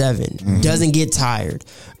 24/7, doesn't get tired,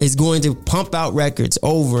 is going to pump out records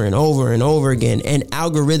over and over and over again, and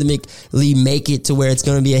algorithmically make it to where it's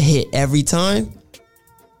going to be a hit every time.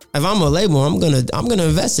 If I'm a label, I'm gonna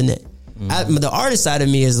invest in it. The artist side of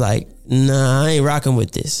me is like, nah, I ain't rocking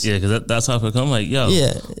with this. Yeah, because that's how I feel. I'm like, yo,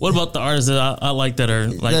 what about the artists that I like that are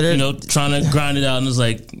like, you know, trying to grind it out, and it's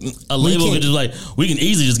like a label could just like, we can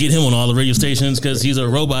easily just get him on all the radio stations because he's a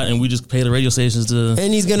robot, and we just pay the radio stations to.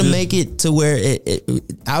 And he's gonna make it to where it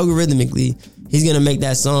algorithmically, he's gonna make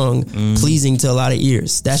that song pleasing to a lot of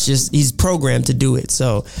ears. That's just, he's programmed to do it.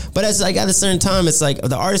 So, but it's like at a certain time, it's like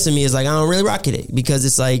the artist in me is like, I don't really rock it because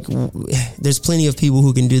it's like there's plenty of people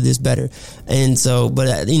who can do this better. And so,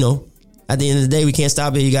 but you know, at the end of the day, we can't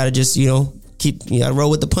stop it. You gotta just, you know, you gotta roll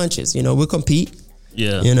with the punches. You know, we'll compete.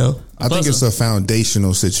 Yeah, you know, I think it's a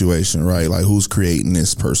foundational situation, right? Like, who's creating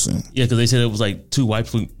this person? Yeah, because they said it was like two white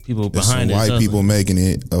people behind it. White people making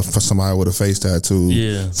it for somebody with a face tattoo.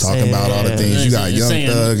 Yeah, talking about all the things. You got Young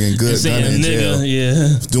Thug and Good Gunna in jail.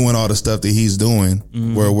 Yeah, doing all the stuff that he's doing.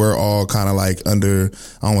 Where we're all kind of like under.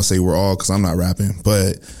 I don't want to say we're all because I'm not rapping,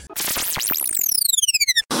 but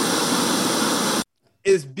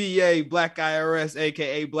it's BA Black IRS,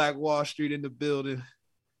 aka Black Wall Street, in the building.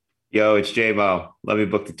 Yo, it's J-Mo. Let me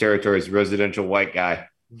book the territory's residential white guy.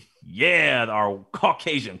 Yeah, our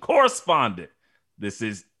Caucasian correspondent. This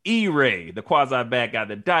is E-Ray, the quasi-bad guy,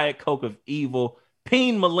 the Diet Coke of evil,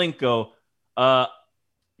 Peen Malenko.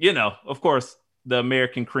 You know, of course, the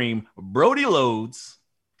American cream, Brody Loads.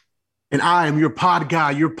 And I am your pod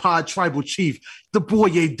guy, your pod tribal chief, the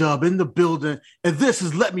boy A-Dub in the building. And this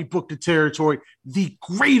is Let Me Book the Territory, the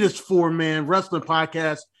greatest four-man wrestling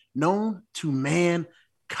podcast known to mankind.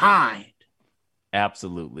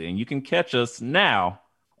 Absolutely. And you can catch us now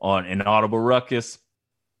on Inaudible Ruckus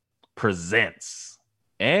Presents.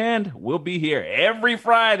 And we'll be here every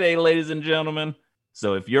Friday, ladies and gentlemen.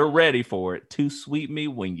 So if you're ready for it, to sweet me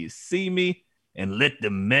when you see me and let the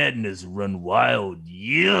madness run wild.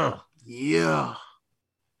 Yeah. Yeah.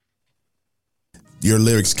 Your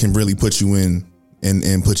lyrics can really put you in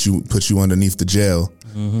and put you underneath the jail.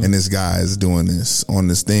 And this guy is doing this on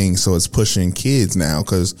this thing, so it's pushing kids now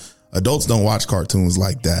because adults don't watch cartoons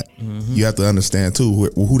like that. You have to understand too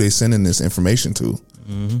who they sending this information to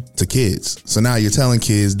kids. So now you're telling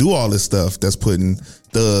kids do all this stuff that's putting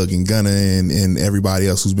Thug and Gunna and everybody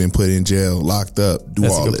else who's been put in jail, locked up, do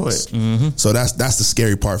all this. So that's the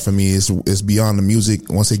scary part for me. Is beyond the music.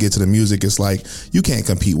 Once they get to the music, it's like you can't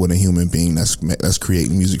compete with a human being that's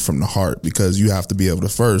creating music from the heart, because you have to be able to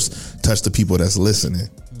first touch the people that's listening.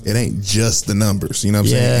 It ain't just the numbers, you know what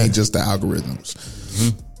I'm saying? It ain't just the algorithms.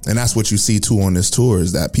 And that's what you see too on this tour,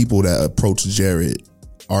 is that people that approach Jared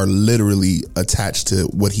are literally attached to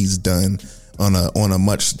what he's done on a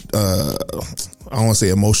much I don't want to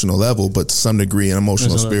say emotional level, but to some degree an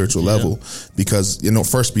emotional, spiritual level. Because, you know,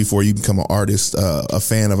 first, before you become an artist, a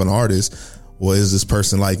fan of an artist, well, is this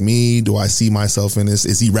person like me? Do I see myself in this?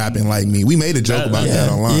 Is he rapping like me? We made a joke about that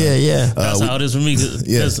online. That's how it is for me.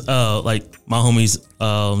 Cause, like my homies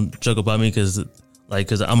joke about me because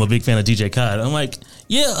I'm a big fan of DJ Khaled. I'm like,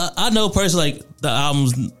 I know personally, like, the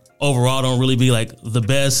albums overall don't really be like the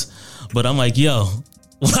best, but I'm like, yo,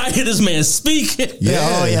 when I hear this man speak,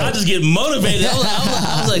 I just get motivated.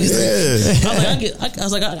 I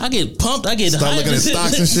get pumped. I get start looking at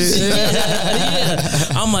stocks and shit.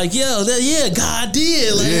 I'm like, yo, God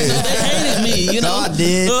did. Like, you know, they hated me. You know, God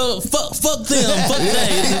did. Fuck them. Fuck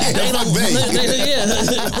they.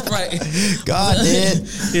 Right. God did.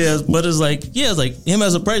 Yeah, but it's like him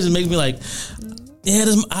as a person makes me like, yeah,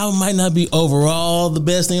 this album might not be overall the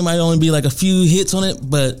best thing. It might only be like a few hits on it,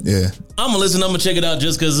 but Yeah. I'm gonna listen. I'm gonna check it out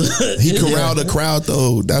just because He corralled a crowd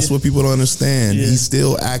though. That's what people don't understand. Yeah. He's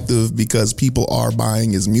still active because people are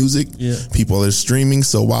buying his music. Yeah. People are streaming.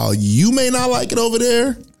 So while you may not like it over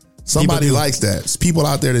there, somebody do. likes that. There's people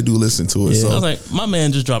out there that do listen to it. Yeah. So I was like, my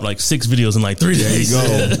man just dropped like 6 videos in like 3 there you days.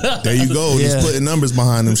 go. There you go. Yeah. He's putting numbers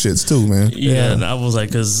behind them shits too, man. Yeah, and I was like,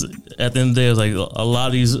 because at the end of the day, it was like a lot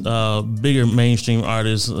of these bigger mainstream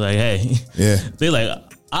artists, like, hey, Yeah. they like,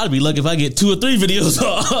 I'd be lucky if I get 2 or 3 videos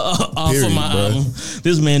off Period, of my bro. album.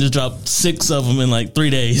 This man just dropped 6 of them in like 3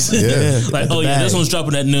 days. Yeah. Like, At the oh yeah, this bag. one's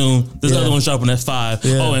dropping at noon. This Yeah. other one's dropping at 5.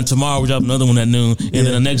 Yeah. Oh, and tomorrow we drop another one at noon. And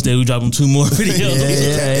then the next day we drop them 2 more videos.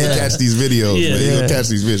 Yeah. Catch these videos, Yeah. man. You'll Yeah. catch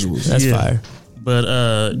these visuals. That's Yeah. fire. But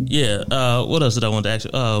what else did I want to ask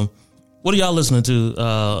you? What are y'all listening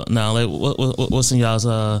to now? Like, what's in y'all's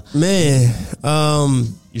Man,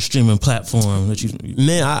 your streaming platform that you?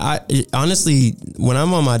 man, I honestly, when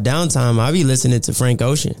I'm on my downtime, I be listening to Frank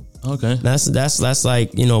Ocean. Okay. That's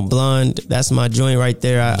like, you know, Blonde. That's my joint right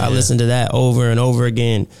there. I listen to that over and over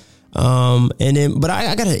again. And then, but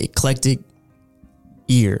I got an eclectic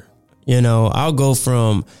ear. You know, I'll go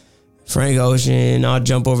from Frank Ocean. I'll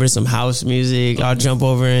jump over to some house music. I'll jump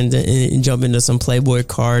over and jump into some Playboy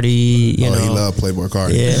Cardi. You know, He loved Playboy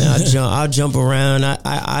Cardi. yeah, I'll jump around.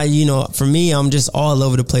 I, you know, for me, I'm just all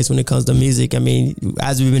over the place when it comes to music. I mean,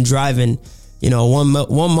 as we've been driving, you know, one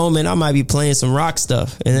moment I might be playing some rock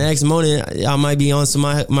stuff, and the next moment I might be on some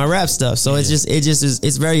my rap stuff. So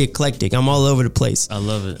it's very eclectic. I'm all over the place. I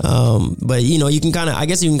love it. But you know, I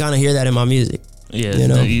guess you can kind of hear that in my music. Yeah, you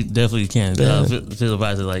know? you definitely can. Yeah. Feel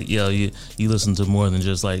about it, like, yo, you listen to more than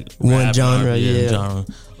just like One rap genre, or, yeah. genre.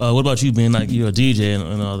 What about you being like you're a DJ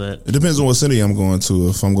and all that? It depends on what city I'm going to.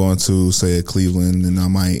 If I'm going to, say, a Cleveland, then I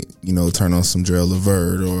might, you know, turn on some Gerald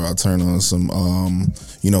Levert, or I'll turn on some,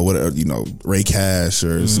 Ray Cash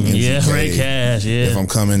or some MGK. Yeah, Ray Cash. Yeah, If I'm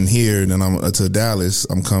coming here, then I'm to Dallas.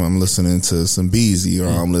 I'm listening to some Beezy, or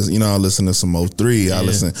I listen to some O3. I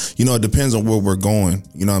listen. You know, it depends on where we're going.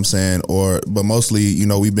 You know what I'm saying? But mostly, you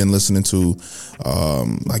know, we've been listening to.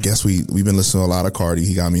 I guess we've been listening to a lot of Cardi.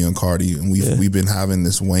 He got me on Cardi, and we've been having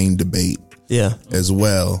this Wayne debate. Yeah, as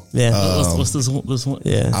well. Yeah. What's this one?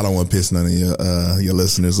 Yeah. I don't want to piss none of your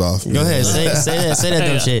listeners off. Go ahead, say that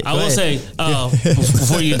dumb shit. I will say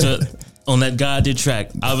before you get on that God did track,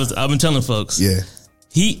 I've been telling folks. Yeah.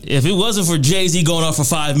 If it wasn't for Jay-Z going off for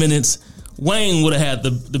 5 minutes, Wayne would have had the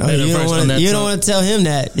better verse on that. You song. don't want to tell him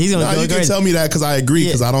that. He's going to go you crazy. can tell me that because I agree,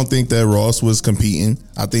 because I don't think that Ross was competing.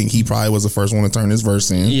 I think he probably was the first one to turn his verse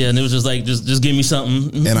in. Yeah, and it was just like, just give me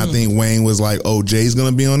something. And I think Wayne was like, "Oh, Jay's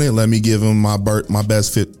gonna be on it. Let me give him my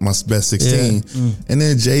best 16." Yeah. And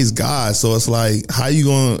then Jay's God, so it's like, how you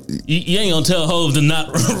gonna? You ain't gonna tell Hov to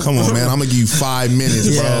not. Come on, man! I'm gonna give you 5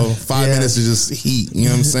 minutes, bro. Yeah. 5 minutes to just heat. You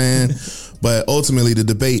know what I'm saying? But ultimately, the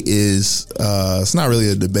debate is it's not really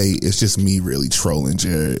a debate. It's just me really trolling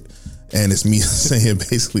Jared, and it's me saying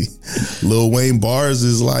basically, Lil Wayne bars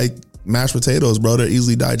is like mashed potatoes, bro. They're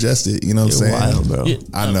easily digested. You know what I'm saying? Wild, bro. Yeah.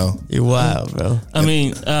 I know. You're wild, bro. I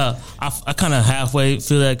mean, I kind of halfway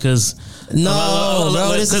feel that because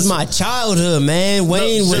No, this is my childhood, man.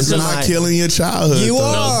 Wayne was It's not killing your childhood. You though.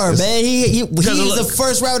 are, man. He's the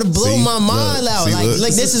first rapper to blow my mind out.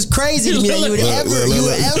 Like this is crazy to me that you would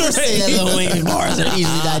ever say that Lil Wayne's bars are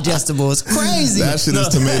easily digestible. It's crazy. That shit is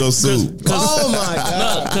tomato soup. Oh my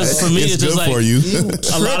god! Because for me, it's good just like for you.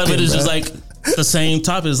 a lot of it is just like the same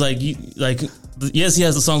topic. It's like yes, he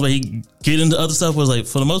has the songs where he get into other stuff. Was like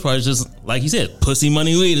for the most part, it's just like he said, pussy,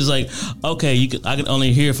 money, weed. It's like okay, I can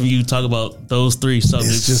only hear from you talk about those 3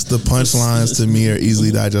 subjects. It's just the punchlines to me are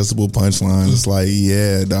easily digestible punchlines. It's like,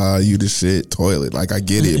 yeah, dawg, you the shit, toilet. Like I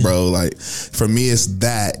get it, bro. Like for me, it's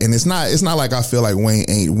that, and it's not like I feel like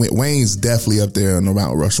Wayne's definitely up there on the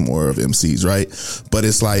Mount Rushmore of MCs, right? But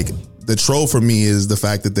it's like, the troll for me is the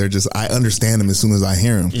fact that I understand him as soon as I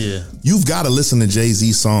hear him. Yeah. You've got to listen to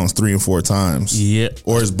Jay-Z songs 3 and 4 times. Yeah.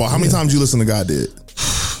 Or how many times you listen to God Did?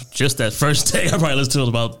 Just that first day, I probably listened to it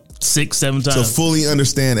about 6-7 times To fully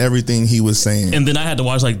understand everything he was saying. And then I had to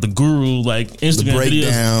watch like the Guru Instagram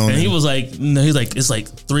breakdown, videos, and he was like, no, he's like, it's like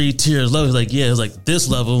 3 tiers low. He's like, yeah, it's like this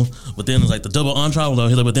level, but then it's like the double entendre level.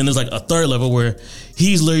 He's like, but then there's like a 3rd level where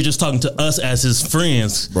he's literally just talking to us as his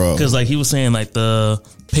friends, bro. Because like he was saying like the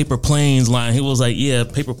Paper Planes line. He was like, yeah,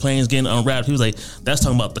 Paper Planes getting unwrapped. He was like, that's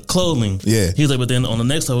talking about the clothing. Yeah. He's like, but then on the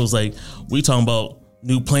next level, it was like, we talking about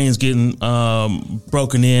new planes getting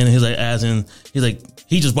broken in. He's like, he's like,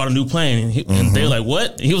 he just bought a new plane, and they're like,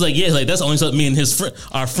 "What?" And he was like, "Yeah, like that's only something me and his friend,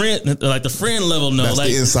 our friend, like the friend level know, That's like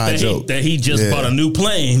the inside joke that he just bought a new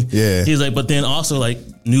plane." Yeah, he's like, but then also like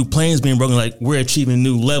new planes being broken, like we're achieving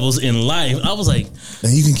new levels in life. I was like,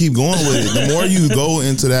 and you can keep going with it. The more you go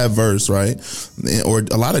into that verse, right, or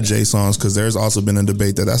a lot of Jay songs, because there's also been a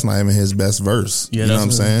debate that's not even his best verse. Yeah, you know what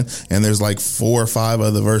I'm saying? And there's like 4 or 5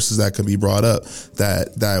 other verses that could be brought up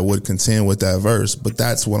that would contend with that verse. But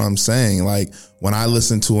that's what I'm saying. Like when I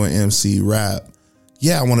listen to an MC rap,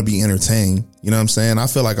 yeah, I want to be entertained. You know what I'm saying? I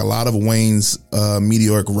feel like a lot of Wayne's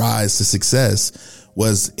meteoric rise to success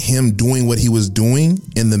was him doing what he was doing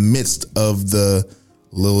in the midst of the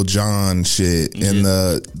Lil Jon shit and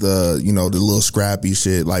the you know, the little scrappy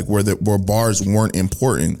shit, like where bars weren't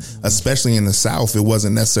important, especially in the South. It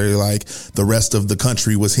wasn't necessarily like the rest of the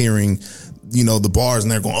country was hearing, you know, the bars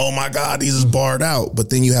and they're going, oh my God, these is barred out. But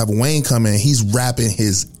then you have Wayne come in, he's rapping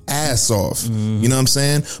his ass off. You know what I'm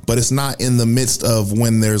saying? But it's not in the midst of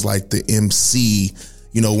when there's like the MC,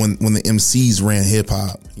 you know, when the MCs ran hip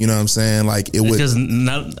hop. You know what I'm saying? Like it would, because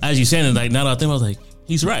as you saying it, like now that I think, I was like,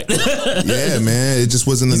 he's right. yeah, man. It just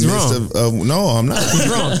was in the midst of no, I'm not. He's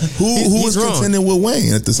wrong. Who was contending with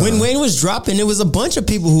Wayne at the time? When Wayne was dropping, there was a bunch of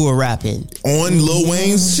people who were rapping on Lil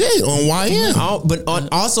Wayne's shit on YN.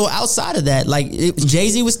 Also outside of that, like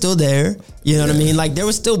Jay-Z was still there. You know what I mean? Like there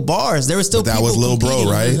was still bars. There was still that people was Lil Bro, competing.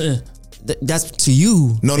 right? That's to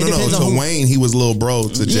you. No. To Wayne, he was Lil Bro.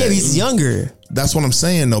 To Jay. Yeah, he's younger. That's what I'm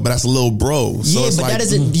saying, though. But that's Lil Bro. So yeah, it's but like, that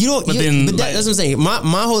doesn't. You don't. But that's what I'm saying.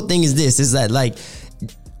 My whole thing is this: is that like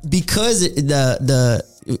because the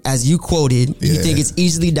as you quoted, you think it's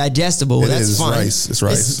easily digestible. That's fine. It's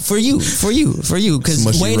rice. It's for you.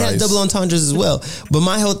 Because Wayne has double entendres as well. But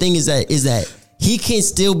my whole thing is that he can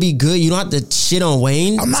still be good. You don't have to shit on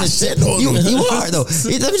Wayne. I'm not shitting on him. You are though. Let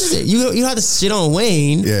me just say, you don't have to shit on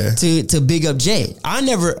Wayne to big up Jay.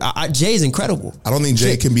 Jay's incredible. I don't think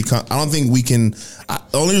Jay can be. I don't think we can.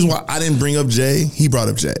 The only reason why I didn't bring up Jay, he brought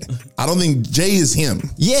up Jay. I don't think Jay is him.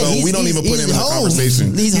 Yeah, so we don't even put him in the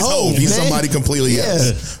conversation. He's Hov. He's somebody completely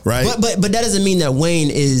else, right? But that doesn't mean that Wayne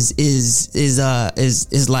is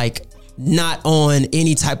like not on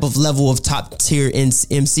any type of level of top tier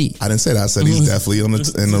MC. I didn't say that. I said he's definitely on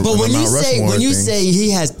the. But when you say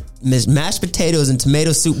he has mashed potatoes and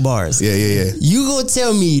tomato soup bars, yeah, you gonna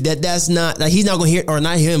tell me that's not like he's not gonna hear, or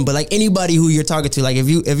not him, but like anybody who you're talking to, like if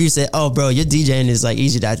you say, oh bro, your DJing is like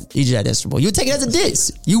easy digestible, you would take it as a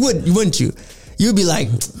diss. Wouldn't you? You'd be like,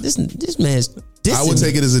 this man's dissing. I would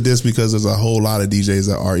take it as a diss because there's a whole lot of DJs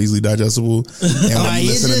that are easily digestible. And when you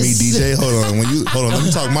listen to me DJ, hold on, let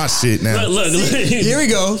me talk my shit now. Look. Here we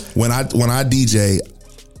go. When I DJ,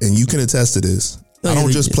 and you can attest to this, I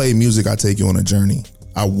don't just play music, I take you on a journey.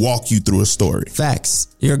 I walk you through a story.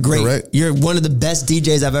 Facts. You're great. Correct? You're one of the best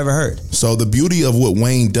DJs I've ever heard. So the beauty of what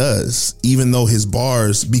Wayne does, even though his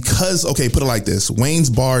bars, put it like this, Wayne's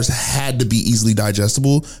bars had to be easily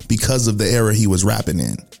digestible because of the era he was rapping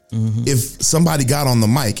in. Mm-hmm. If somebody got on the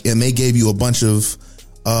mic and they gave you a bunch of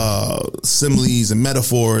similes and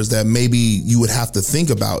metaphors that maybe you would have to think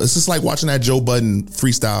about, it's just like watching that Joe Budden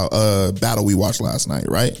freestyle battle we watched last night,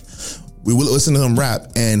 right? We would listen to him rap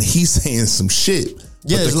and he's saying some shit.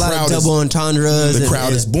 Yeah, there's a lot of double entendres. The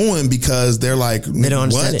crowd is booing because they're like, they don't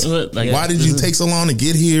understand it. Like, why did you take so long to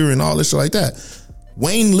get here and all this shit like that?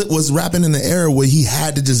 Wayne was rapping in the era where he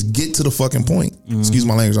had to just get to the fucking point. Mm-hmm. Excuse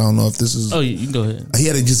my language. I don't know if this is. Oh, you can go ahead. He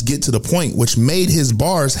had to just get to the point, which made his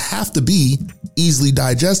bars have to be easily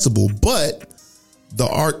digestible. But the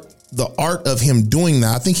art of him doing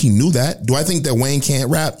that, I think he knew that. Do I think that Wayne can't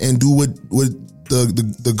rap and do what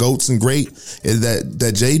the goats and great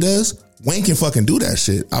that Jay does? Wayne can fucking do that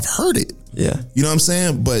shit. I've heard it. Yeah. You know what I'm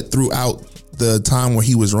saying? But throughout the time where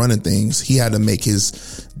he was running things, he had to make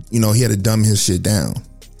his, he had to dumb his shit down.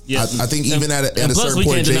 Yeah. I think even at a certain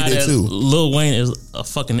point, Jay did too. Lil Wayne is a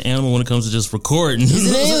fucking animal when it comes to just recording. He's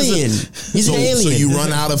an alien. He's an alien. So you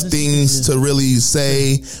run out of things to really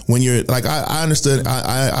say when you're like, I understood.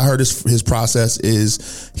 I heard his process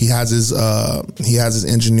is he has his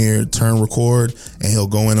engineer turn record and he'll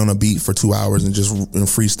go in on a beat for 2 hours and just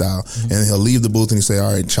freestyle, and he'll leave the booth and he say,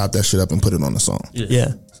 all right, chop that shit up and put it on the song. Yeah.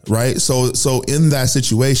 Right. So in that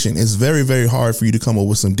situation, it's very, very hard for you to come up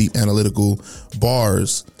with some deep analytical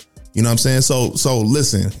bars. You know what I'm saying? So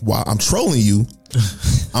listen, while I'm trolling you,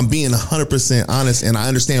 I'm being 100% honest, and I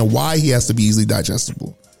understand why he has to be easily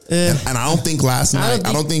digestible. And I don't think last night,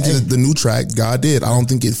 I don't think the new track, God Did, I don't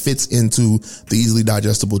think it fits into the easily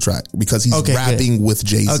digestible track because he's rapping with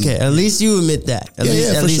Jay-Z. Okay, at least you admit that. At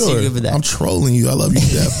least sure. you give it that. I'm trolling you. I love you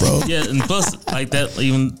to death, bro. Yeah, and plus, like that,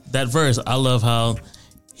 even that verse, I love how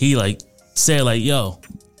he like said like, yo,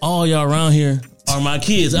 all y'all around here are my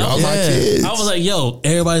kids. My kids. I was like, yo,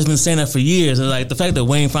 everybody's been saying that for years. And like the fact that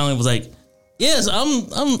Wayne finally was like, Yes, I'm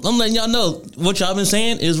letting y'all know what y'all been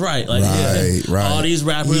saying is right. Like, Right. All these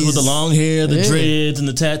rappers with the long hair, the dreads, and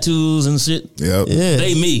the tattoos and shit. Yep. Yeah.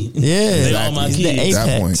 They me. Yeah. They all my He's the kids. That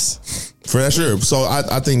apex. point. For sure. So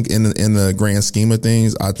I think in the grand scheme of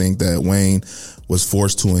things, I think that Wayne was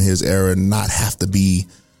forced to, in his era, not have to be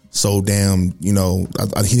so damn, he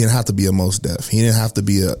didn't have to be a Mos Def. He didn't have to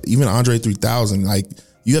be even Andre 3000. Like,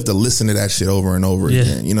 you have to listen to that shit over and over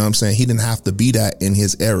again. You know what I'm saying? He didn't have to be that in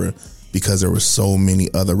his era because there were so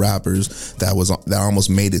many other rappers that almost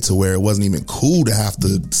made it to where it wasn't even cool to have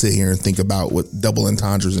to sit here and think about what double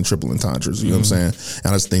entendres and triple entendres. You know what I'm saying?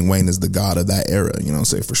 And I just think Wayne is the god of that era. You know what I'm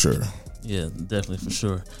saying? For sure. Yeah, definitely, for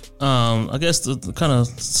sure. I guess to kind of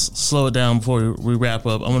slow it down before we wrap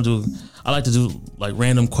up, I like to do like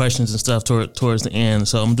random questions and stuff towards the end.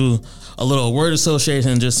 So I'm gonna do a little word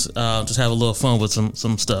association and just have a little fun with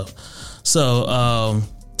some stuff. So I'm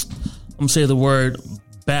gonna say the word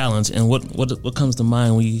balance, and what comes to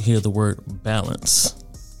mind when you hear the word balance?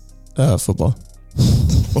 Football.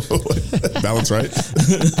 Balance, right?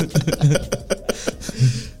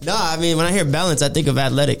 No, I mean, when I hear balance, I think of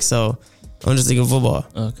athletics. So I'm just thinking football.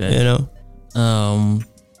 Okay.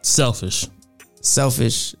 Selfish.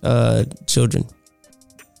 Children.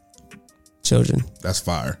 That's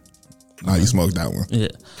fire. Nah, you smoked that one. Yeah.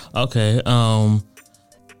 Okay.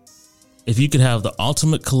 If you could have the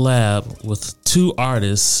ultimate collab with 2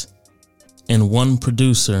 artists and 1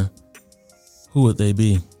 producer, who would they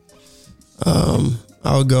be?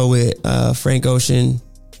 I would go with Frank Ocean,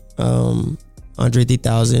 Andre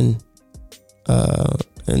 3000,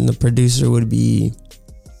 and the producer would be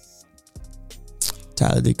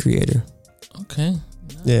Tyler, the Creator. Okay.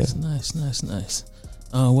 Nice.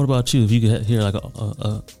 What about you? If you could hear like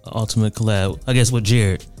a ultimate collab, I guess with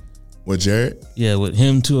Jared. With Jared? Yeah, with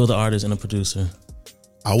him, 2 other artists and a producer.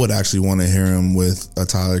 I would actually want to hear him with a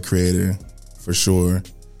Tyler, Creator, for sure.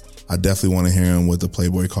 I definitely want to hear him with the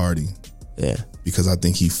Playboy Cardi. Yeah. Because I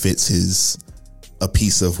think he fits a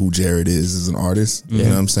piece of who Jared is as an artist. You know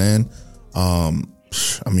what I'm saying? I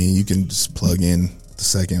mean, you can just plug in the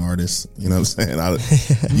second artist. You know what I'm saying?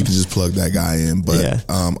 You can just plug that guy in. But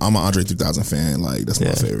I'm an Andre 3000 fan. Like, that's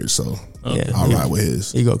my favorite. So I'll ride with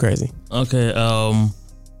his. You go crazy. Okay.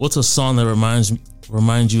 What's a song that reminds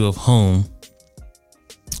you of home?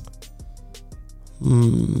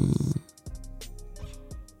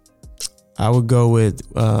 I would go with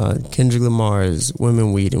Kendrick Lamar's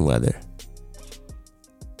 "Women, Weed, and Weather."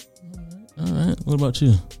 All right. What about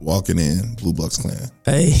you? Walking in, Blue Bucks Clan.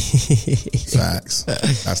 Hey. Facts.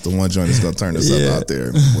 That's the one joint that's gonna turn this up out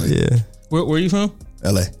there. Yeah. Where are you from?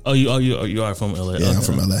 LA. Oh, you are from LA. Yeah, okay. I'm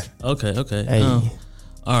from LA. Okay. Hey. All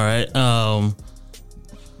right.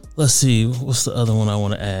 Let's see. What's the other one I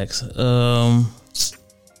want to ask?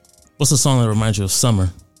 What's the song that reminds you of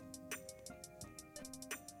summer?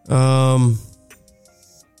 I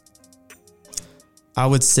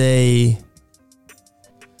would say,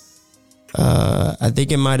 I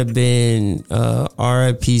think it might have been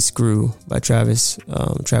R.I.P. Screw by Travis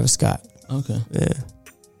Scott. Okay. Yeah.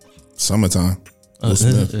 Summertime. He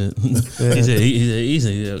said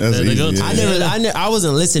easy. That's easy, yeah. I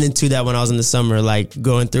wasn't listening to that when I was in the summer, like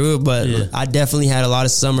going through it, but I definitely had a lot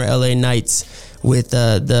of summer LA nights with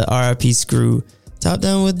the R.I.P. Screw. Top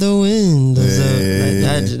down with the windows up.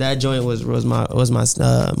 That joint was my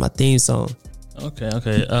theme song. Okay.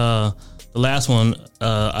 The last one,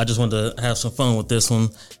 I just wanted to have some fun with this one,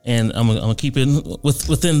 and I'm gonna keep it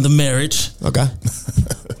within the marriage. Okay.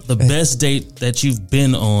 The best date that you've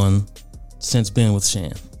been on since being with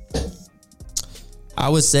Shan? I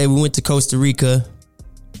would say we went to Costa Rica,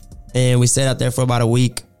 and we stayed out there for about a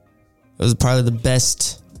week. It was probably the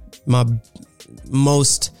best, my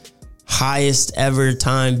most highest ever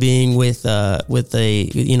time being with a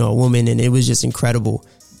woman, and it was just incredible.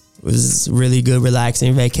 It was really good,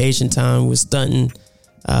 relaxing vacation time. We're stunting,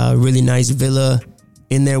 really nice villa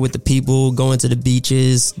in there with the people, going to the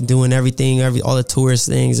beaches, doing everything, all the tourist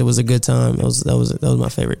things. It was a good time. That was my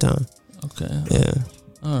favorite time. Okay. Yeah.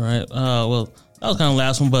 All right. Well, that was kind of the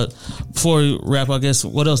last one, but before we wrap, I guess,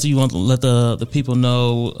 what else do you want to let the people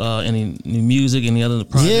know? Any new music, any other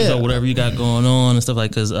projects or whatever you got going on and stuff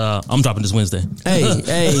like? Because I'm dropping this Wednesday. Hey,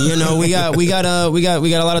 we got a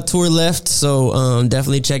lot of tour left, so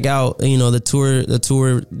definitely check out the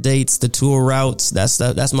tour dates, the tour routes.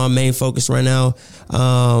 That's my main focus right now.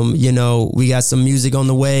 We got some music on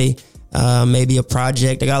the way. Maybe a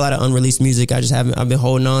project. I got a lot of unreleased music. I've been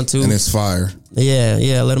holding on to. And it's fire.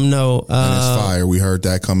 Yeah. Let them know. And it's fire. We heard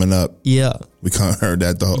that coming up. Yeah. We kind of heard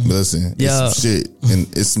that though. Listen, it's some shit. And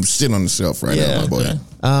it's some shit on the shelf right now, my boy. Okay.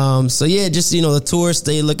 So yeah, just the tour.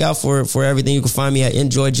 Look out for everything. You can find me at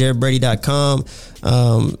enjoyjaredbrady.com.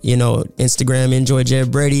 Instagram Enjoy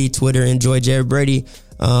Jared Brady, Twitter Enjoy Jared Brady.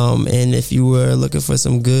 And if you were looking for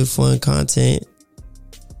some good fun content,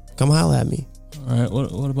 come holler at me. All right,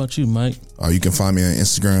 what about you, Mike? You can find me on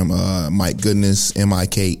Instagram, Mike Goodness,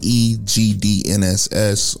 MikeGDNSS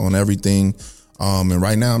on everything. And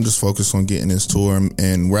right now I'm just focused on getting this tour,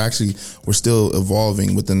 and we're still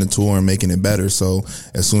evolving within the tour and making it better. So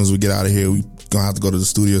as soon as we get out of here, we gonna have to go to the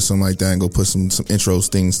studio or something like that and go put some intros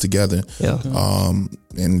things together. Yeah.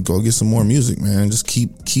 And go get some more music, man. Just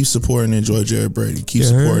keep supporting Enjoy Jared Brady. Keep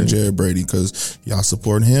supporting Jared Brady, because y'all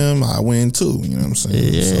support him, I win too. You know what I'm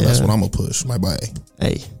saying? Yeah. So that's what I'm gonna push. Bye.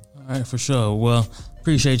 Hey. All right, for sure. Well,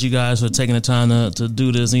 appreciate you guys for taking the time to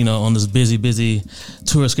do this, on this busy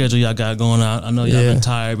tour schedule y'all got going out. I know y'all been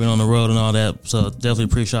tired, been on the road and all that, so definitely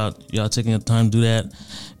appreciate y'all taking the time to do that.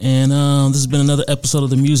 And this has been another episode of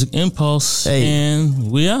the Music Impulse,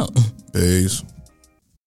 and we out. Peace.